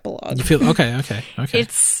long epilogue. You feel okay.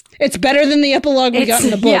 It's better than the epilogue we got in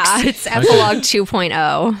the books. Yeah, it's epilogue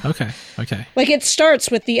 2.0. Okay. Like, it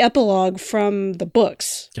starts with the epilogue from the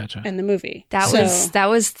books. Gotcha. And the movie. That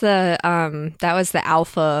was the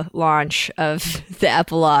alpha launch of the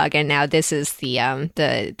epilogue, and now this is the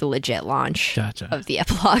legit launch of the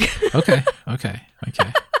epilogue. Okay.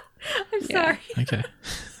 I'm sorry. Okay.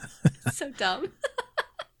 So dumb.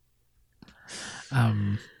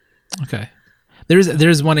 Okay.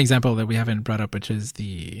 There's one example that we haven't brought up, which is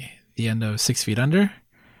the end of 6 Feet Under,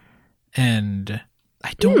 and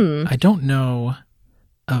I don't know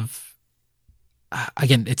of.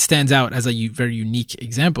 Again, it stands out as a very unique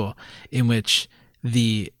example in which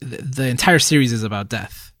the entire series is about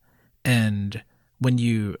death, and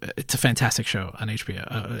it's a fantastic show on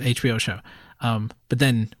HBO show. But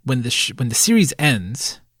then when the series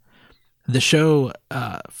ends, the show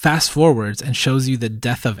fast forwards and shows you the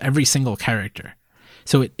death of every single character.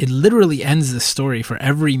 So it literally ends the story for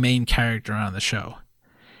every main character on the show.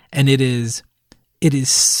 And it is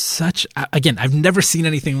such, again, I've never seen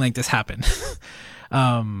anything like this happen.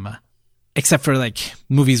 Except for like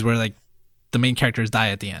movies where like the main characters die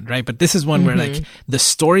at the end, right? But this is one where like the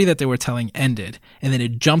story that they were telling ended, and then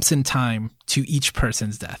it jumps in time to each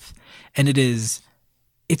person's death. And it's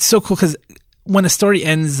so cool because when a story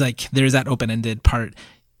ends, like there's that open-ended part,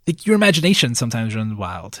 like your imagination sometimes runs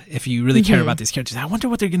wild if you really care about these characters. I wonder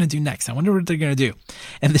what they're going to do next. I wonder what they're going to do.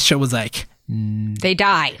 And the show was like, they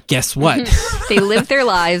die. Guess what? They live their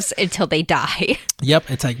lives until they die. Yep.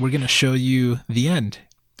 It's like, we're going to show you the end.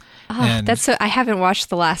 Oh, I haven't watched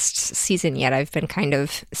the last season yet. I've been kind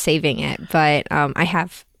of saving it, but I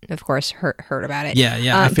have, of course, heard about it.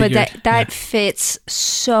 Yeah. But that fits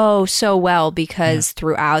so well because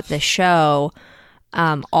throughout the show,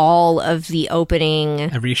 all of the opening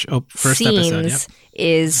first scenes episode,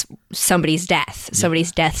 is somebody's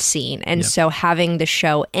death scene, and so having the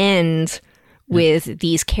show end with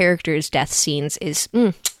these characters' death scenes is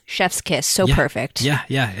chef's kiss. So perfect. Yeah.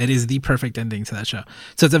 It is the perfect ending to that show.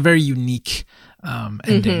 So it's a very unique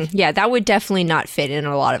ending. Yeah, that would definitely not fit in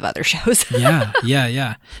a lot of other shows.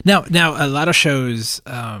 Yeah. Now a lot of shows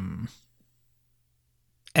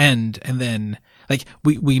end, and then like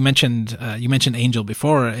we mentioned, you mentioned Angel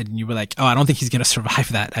before, and you were like, oh, I don't think he's going to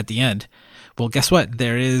survive that at the end. Well, guess what?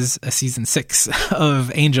 There is a season 6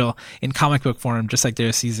 of Angel in comic book form, just like there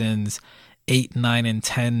are seasons 8, 9, and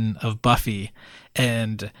 10 of Buffy,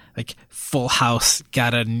 and like Full House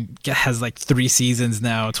has like 3 seasons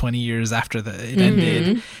now, 20 years after it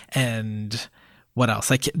ended, and what else?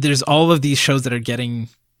 Like, there's all of these shows that are getting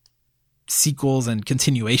sequels and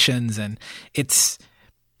continuations, and it's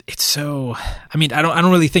so. I mean, I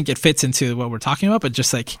don't really think it fits into what we're talking about, but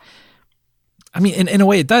just like, I mean, in a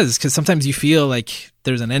way it does, because sometimes you feel like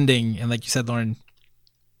there's an ending, and like you said, Lauren,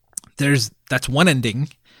 that's one ending,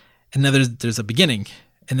 and then there's a beginning,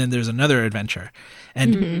 and then there's another adventure,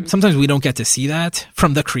 and sometimes we don't get to see that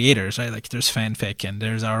from the creators, right? Like, there's fanfic and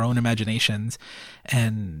there's our own imaginations,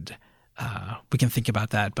 and we can think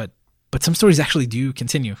about that, but some stories actually do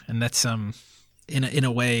continue, and that's in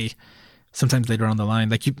a way sometimes later on the line.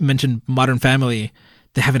 Like you mentioned, Modern Family.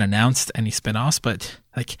 They haven't announced any spinoffs, but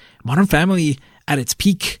like Modern Family at its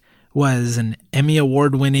peak was an Emmy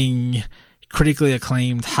Award-winning, critically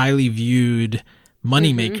acclaimed, highly viewed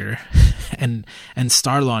moneymaker and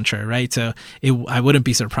star launcher, right? So I wouldn't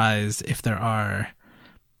be surprised if there are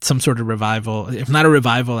some sort of revival, if not a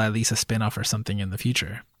revival, at least a spinoff or something in the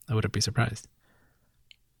future. I wouldn't be surprised.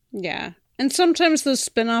 Yeah. And sometimes those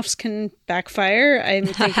spinoffs can backfire. I'm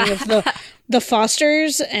thinking of the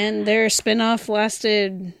Fosters, and their spinoff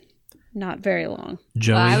lasted not very long.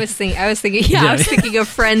 Joey. I was thinking. Yeah, I was thinking of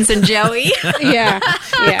Friends and Joey. Yeah.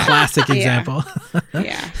 Classic example.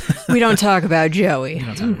 Yeah. We don't talk about Joey. We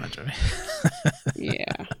don't talk about Joey.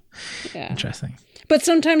 Yeah. Interesting. But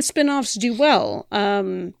sometimes spinoffs do well.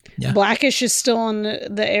 Blackish is still on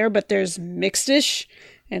the air, but there's Mixedish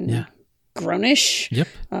and Grownish.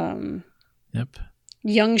 Yep.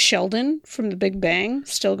 Young Sheldon from The Big Bang,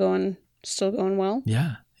 still going well.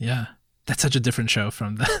 Yeah. That's such a different show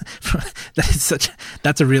from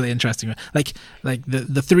that's a really interesting one. Like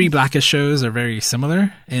the 3 Blackish shows are very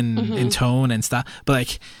similar in tone and style, but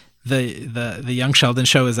like the Young Sheldon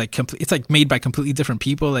show is like it's like made by completely different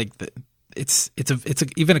people. Like it's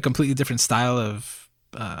even a completely different style of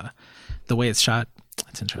the way it's shot.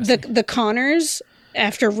 It's interesting. The Connors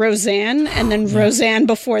after Roseanne, and then Roseanne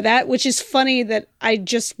before that, which is funny that I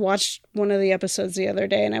just watched one of the episodes the other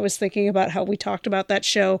day, and I was thinking about how we talked about that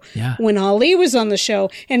show when Ali was on the show,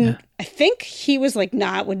 and I think he was like,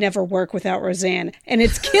 nah, it would never work without Roseanne, and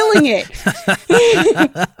it's killing it.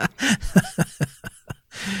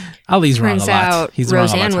 Ali's wrong a lot. Turns out He's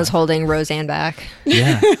Roseanne was holding Roseanne back.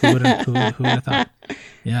 Yeah, who would have thought?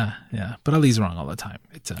 Yeah, but Ali's wrong all the time.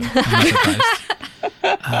 I'm not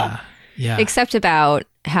surprised. Except about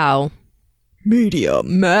how media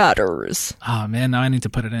matters. Oh man, now I need to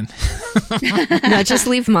put it in. No, just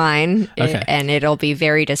leave mine, okay. And it'll be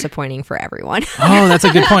very disappointing for everyone. Oh, that's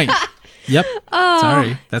a good point. Yep. Oh,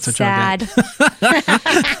 sorry, that's what sad. y'all get.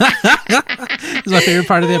 This is my favorite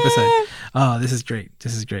part of the episode. Oh, this is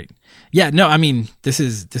great. Yeah, no, I mean, this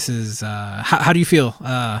is. How do you feel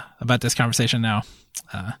about this conversation now?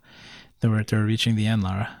 That we're reaching the end,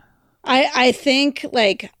 Lara. I think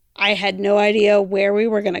like I had no idea where we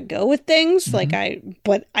were going to go with things.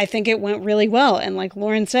 But I think it went really well. And like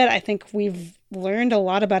Lauren said, I think we've learned a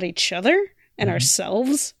lot about each other and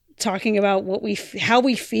ourselves, talking about how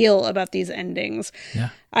we feel about these endings. Yeah.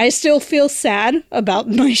 I still feel sad about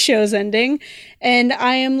my show's ending, and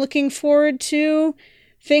I am looking forward to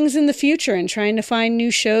things in the future and trying to find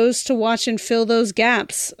new shows to watch and fill those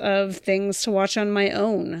gaps of things to watch on my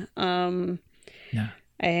own.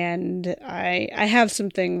 And I have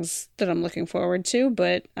some things that I'm looking forward to,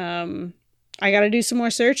 but I got to do some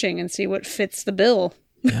more searching and see what fits the bill.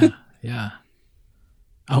 Yeah.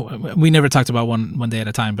 Oh, we never talked about one day at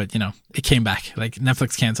a time, but it came back. Like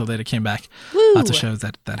Netflix canceled it. It came back. Woo. Lots of shows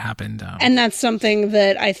that happened. And that's something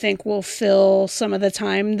that I think will fill some of the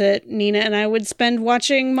time that Nina and I would spend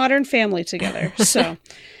watching Modern Family together. So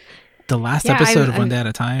the last episode of One Day at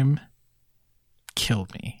a Time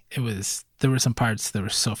killed me. There were some parts that were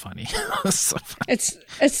so funny. So funny.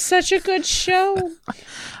 It's such a good show.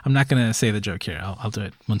 I'm not going to say the joke here. I'll do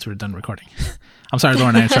it once we're done recording. I'm sorry,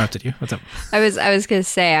 Lauren, I interrupted you. What's up? I was going to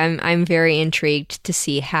say I'm very intrigued to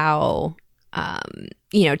see how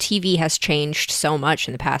TV has changed so much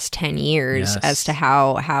in the past 10 years as to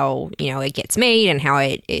how it gets made and how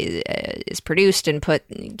it is produced and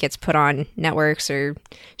gets put on networks or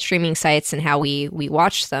streaming sites and how we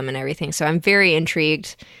watch them and everything. So I'm very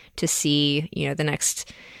intrigued to see, the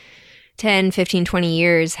next 10, 15, 20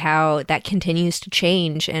 years, how that continues to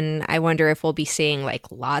change. And I wonder if we'll be seeing like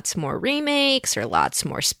lots more remakes or lots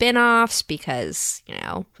more spin-offs because,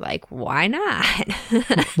 why not?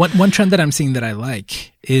 One trend that I'm seeing that I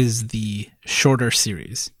like is the shorter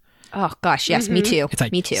series. Oh gosh, yes, me too. It's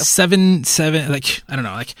like me too. seven, like, I don't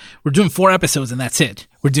know, like we're doing 4 episodes and that's it.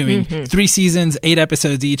 We're doing 3 seasons, 8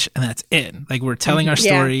 episodes each, and that's it. Like we're telling our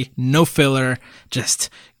story, no filler, just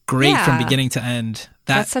great from beginning to end.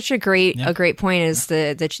 That's such a great point. Is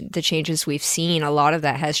the changes we've seen. A lot of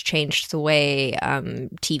that has changed the way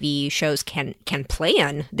TV shows can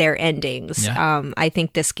plan their endings. Yeah. I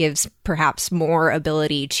think this gives perhaps more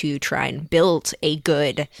ability to try and build a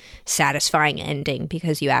good, satisfying ending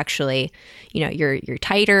because you actually, you're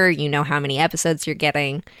tighter. You know how many episodes you're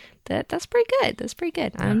getting. That's pretty good. That's pretty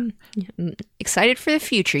good. Yeah. I'm excited for the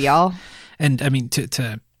future, y'all. And I mean,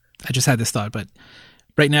 I just had this thought, but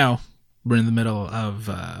right now, we're in the middle of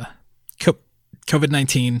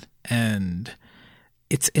COVID-19, and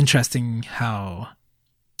it's interesting how,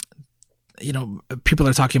 people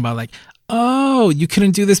are talking about like, oh, you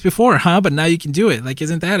couldn't do this before, huh? But now you can do it. Like,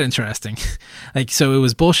 isn't that interesting? Like, so it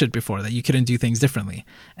was bullshit before that you couldn't do things differently.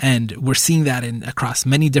 And we're seeing that across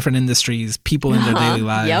many different industries, people in their daily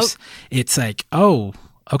lives. Yep. It's like, oh,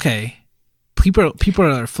 okay. People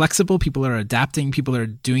are flexible. People are adapting. People are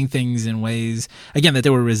doing things in ways, again, that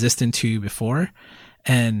they were resistant to before.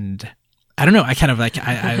 And I don't know. I kind of like,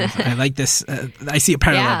 I like this. I see a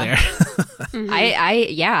parallel there.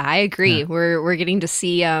 I agree. Yeah. We're getting to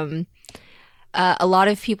see, a lot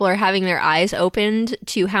of people are having their eyes opened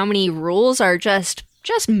to how many rules are just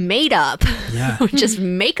made up. Yeah. Just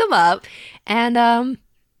make them up. And, I'm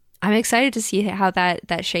excited to see how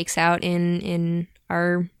that shakes out in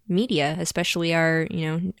our media, especially our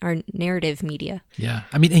narrative media. Yeah.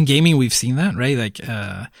 I mean, in gaming, we've seen that, right? Like,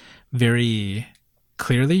 very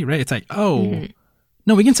clearly, right? It's like, no,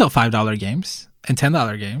 we can sell $5 games and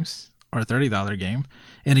 $10 games or a $30 game.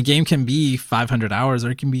 And a game can be 500 hours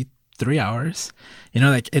or it can be 3 hours.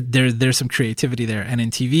 There's some creativity there. And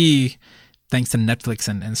in TV, thanks to Netflix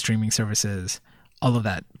and streaming services, all of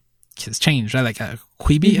that has changed, right? Like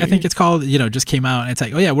Quibi, I think it's called, just came out and it's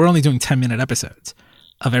like, oh yeah, we're only doing 10-minute episodes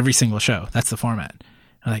of every single show. That's the format.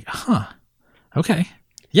 I'm like, okay.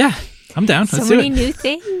 Yeah, I'm down. Let's do it. So many new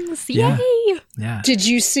things. Yeah. Yay. Yeah. Did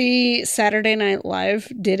you see Saturday Night Live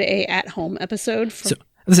did a at-home episode?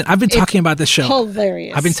 Listen, I've been talking about this show.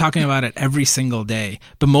 Hilarious. I've been talking about it every single day,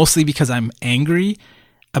 but mostly because I'm angry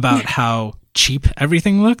about how cheap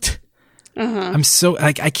everything looked. I'm so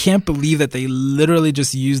I can't believe that they literally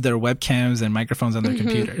just used their webcams and microphones on their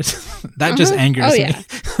computers. That just angers me.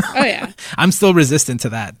 Oh yeah. I'm still resistant to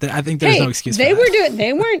that. I think there's no excuse for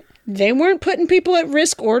that. They weren't putting people at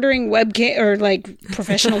risk ordering webcam or like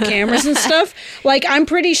professional cameras and stuff. Like I'm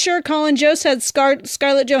pretty sure Colin Jost had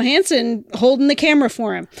Scarlett Johansson holding the camera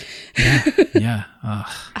for him. Yeah.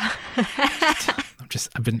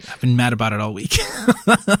 I've been mad about it all week.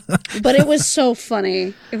 But it was so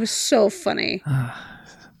funny. It was so funny.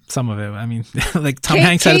 Some of it. I mean, like Tom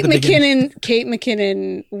Hanks said at the beginning. Kate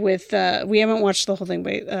McKinnon with we haven't watched the whole thing,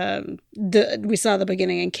 but we saw the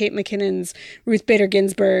beginning, and Kate McKinnon's Ruth Bader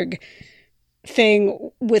Ginsburg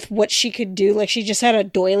thing with what she could do. Like she just had a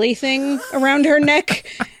doily thing around her neck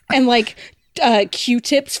and like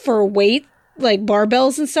Q-tips for weight. Like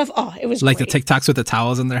barbells and stuff. Oh, it was like great. The TikToks with the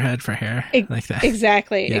towels in their head for hair, like that.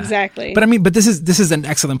 Exactly. But I mean, this is an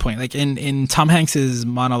excellent point. Like in Tom Hanks's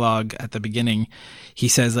monologue at the beginning, he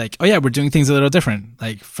says like, "Oh yeah, we're doing things a little different.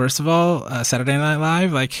 Like first of all, Saturday Night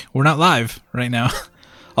Live, like we're not live right now.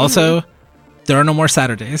 Also, there are no more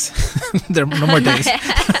Saturdays. There are no more days.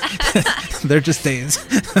 They're just days.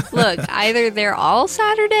 Look, either they're all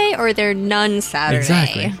Saturday or they're none Saturday.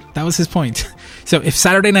 Exactly. That was his point." So if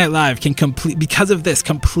Saturday Night Live can because of this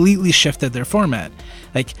completely shifted their format,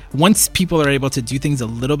 like once people are able to do things a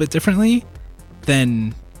little bit differently,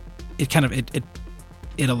 then it kind of it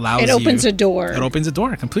allows it opens a door. It opens a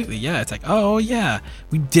door completely. Yeah, it's like, oh yeah,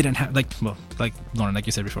 we didn't have like Lauren, like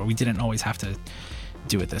you said before, we didn't always have to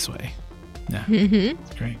do it this way. Yeah,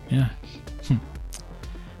 it's great. Yeah.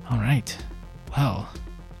 All right. Well,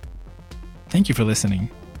 thank you for listening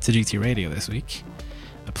to GT Radio this week.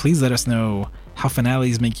 Please let us know how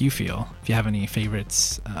finales make you feel. If you have any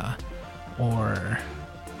favorites or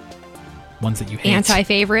ones that you hate.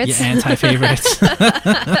 Anti-favorites. Yeah, anti-favorites.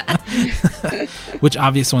 Which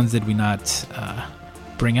obvious ones did we not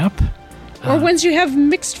bring up? Or ones you have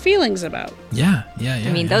mixed feelings about. Yeah.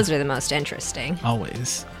 I mean, those are the most interesting.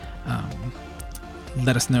 Always.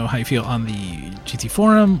 Let us know how you feel on the GT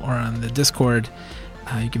forum or on the Discord.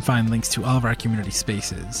 You can find links to all of our community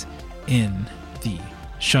spaces in the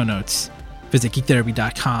show notes. Visit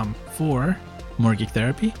geektherapy.com for more Geek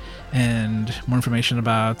Therapy and more information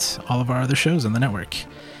about all of our other shows on the network.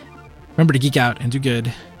 Remember to geek out and do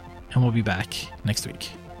good, and we'll be back next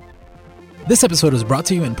week. This episode was brought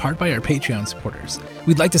to you in part by our Patreon supporters.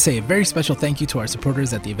 We'd like to say a very special thank you to our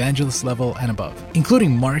supporters at the evangelist level and above,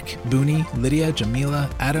 including Mark, Booney, Lydia, Jamila,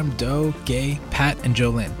 Adam, Doe, Gay, Pat, and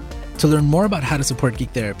Jolynn. To learn more about how to support Geek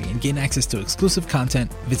Therapy and gain access to exclusive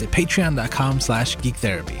content, visit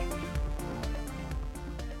patreon.com/geektherapy.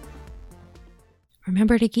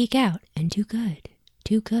 Remember to geek out and do good.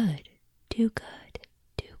 Do good. Do good.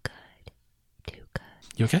 Do good. Do good.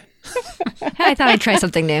 You okay? I thought I'd try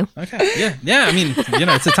something new. Okay. Yeah. I mean,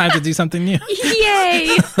 it's a time to do something new.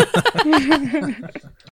 Yay!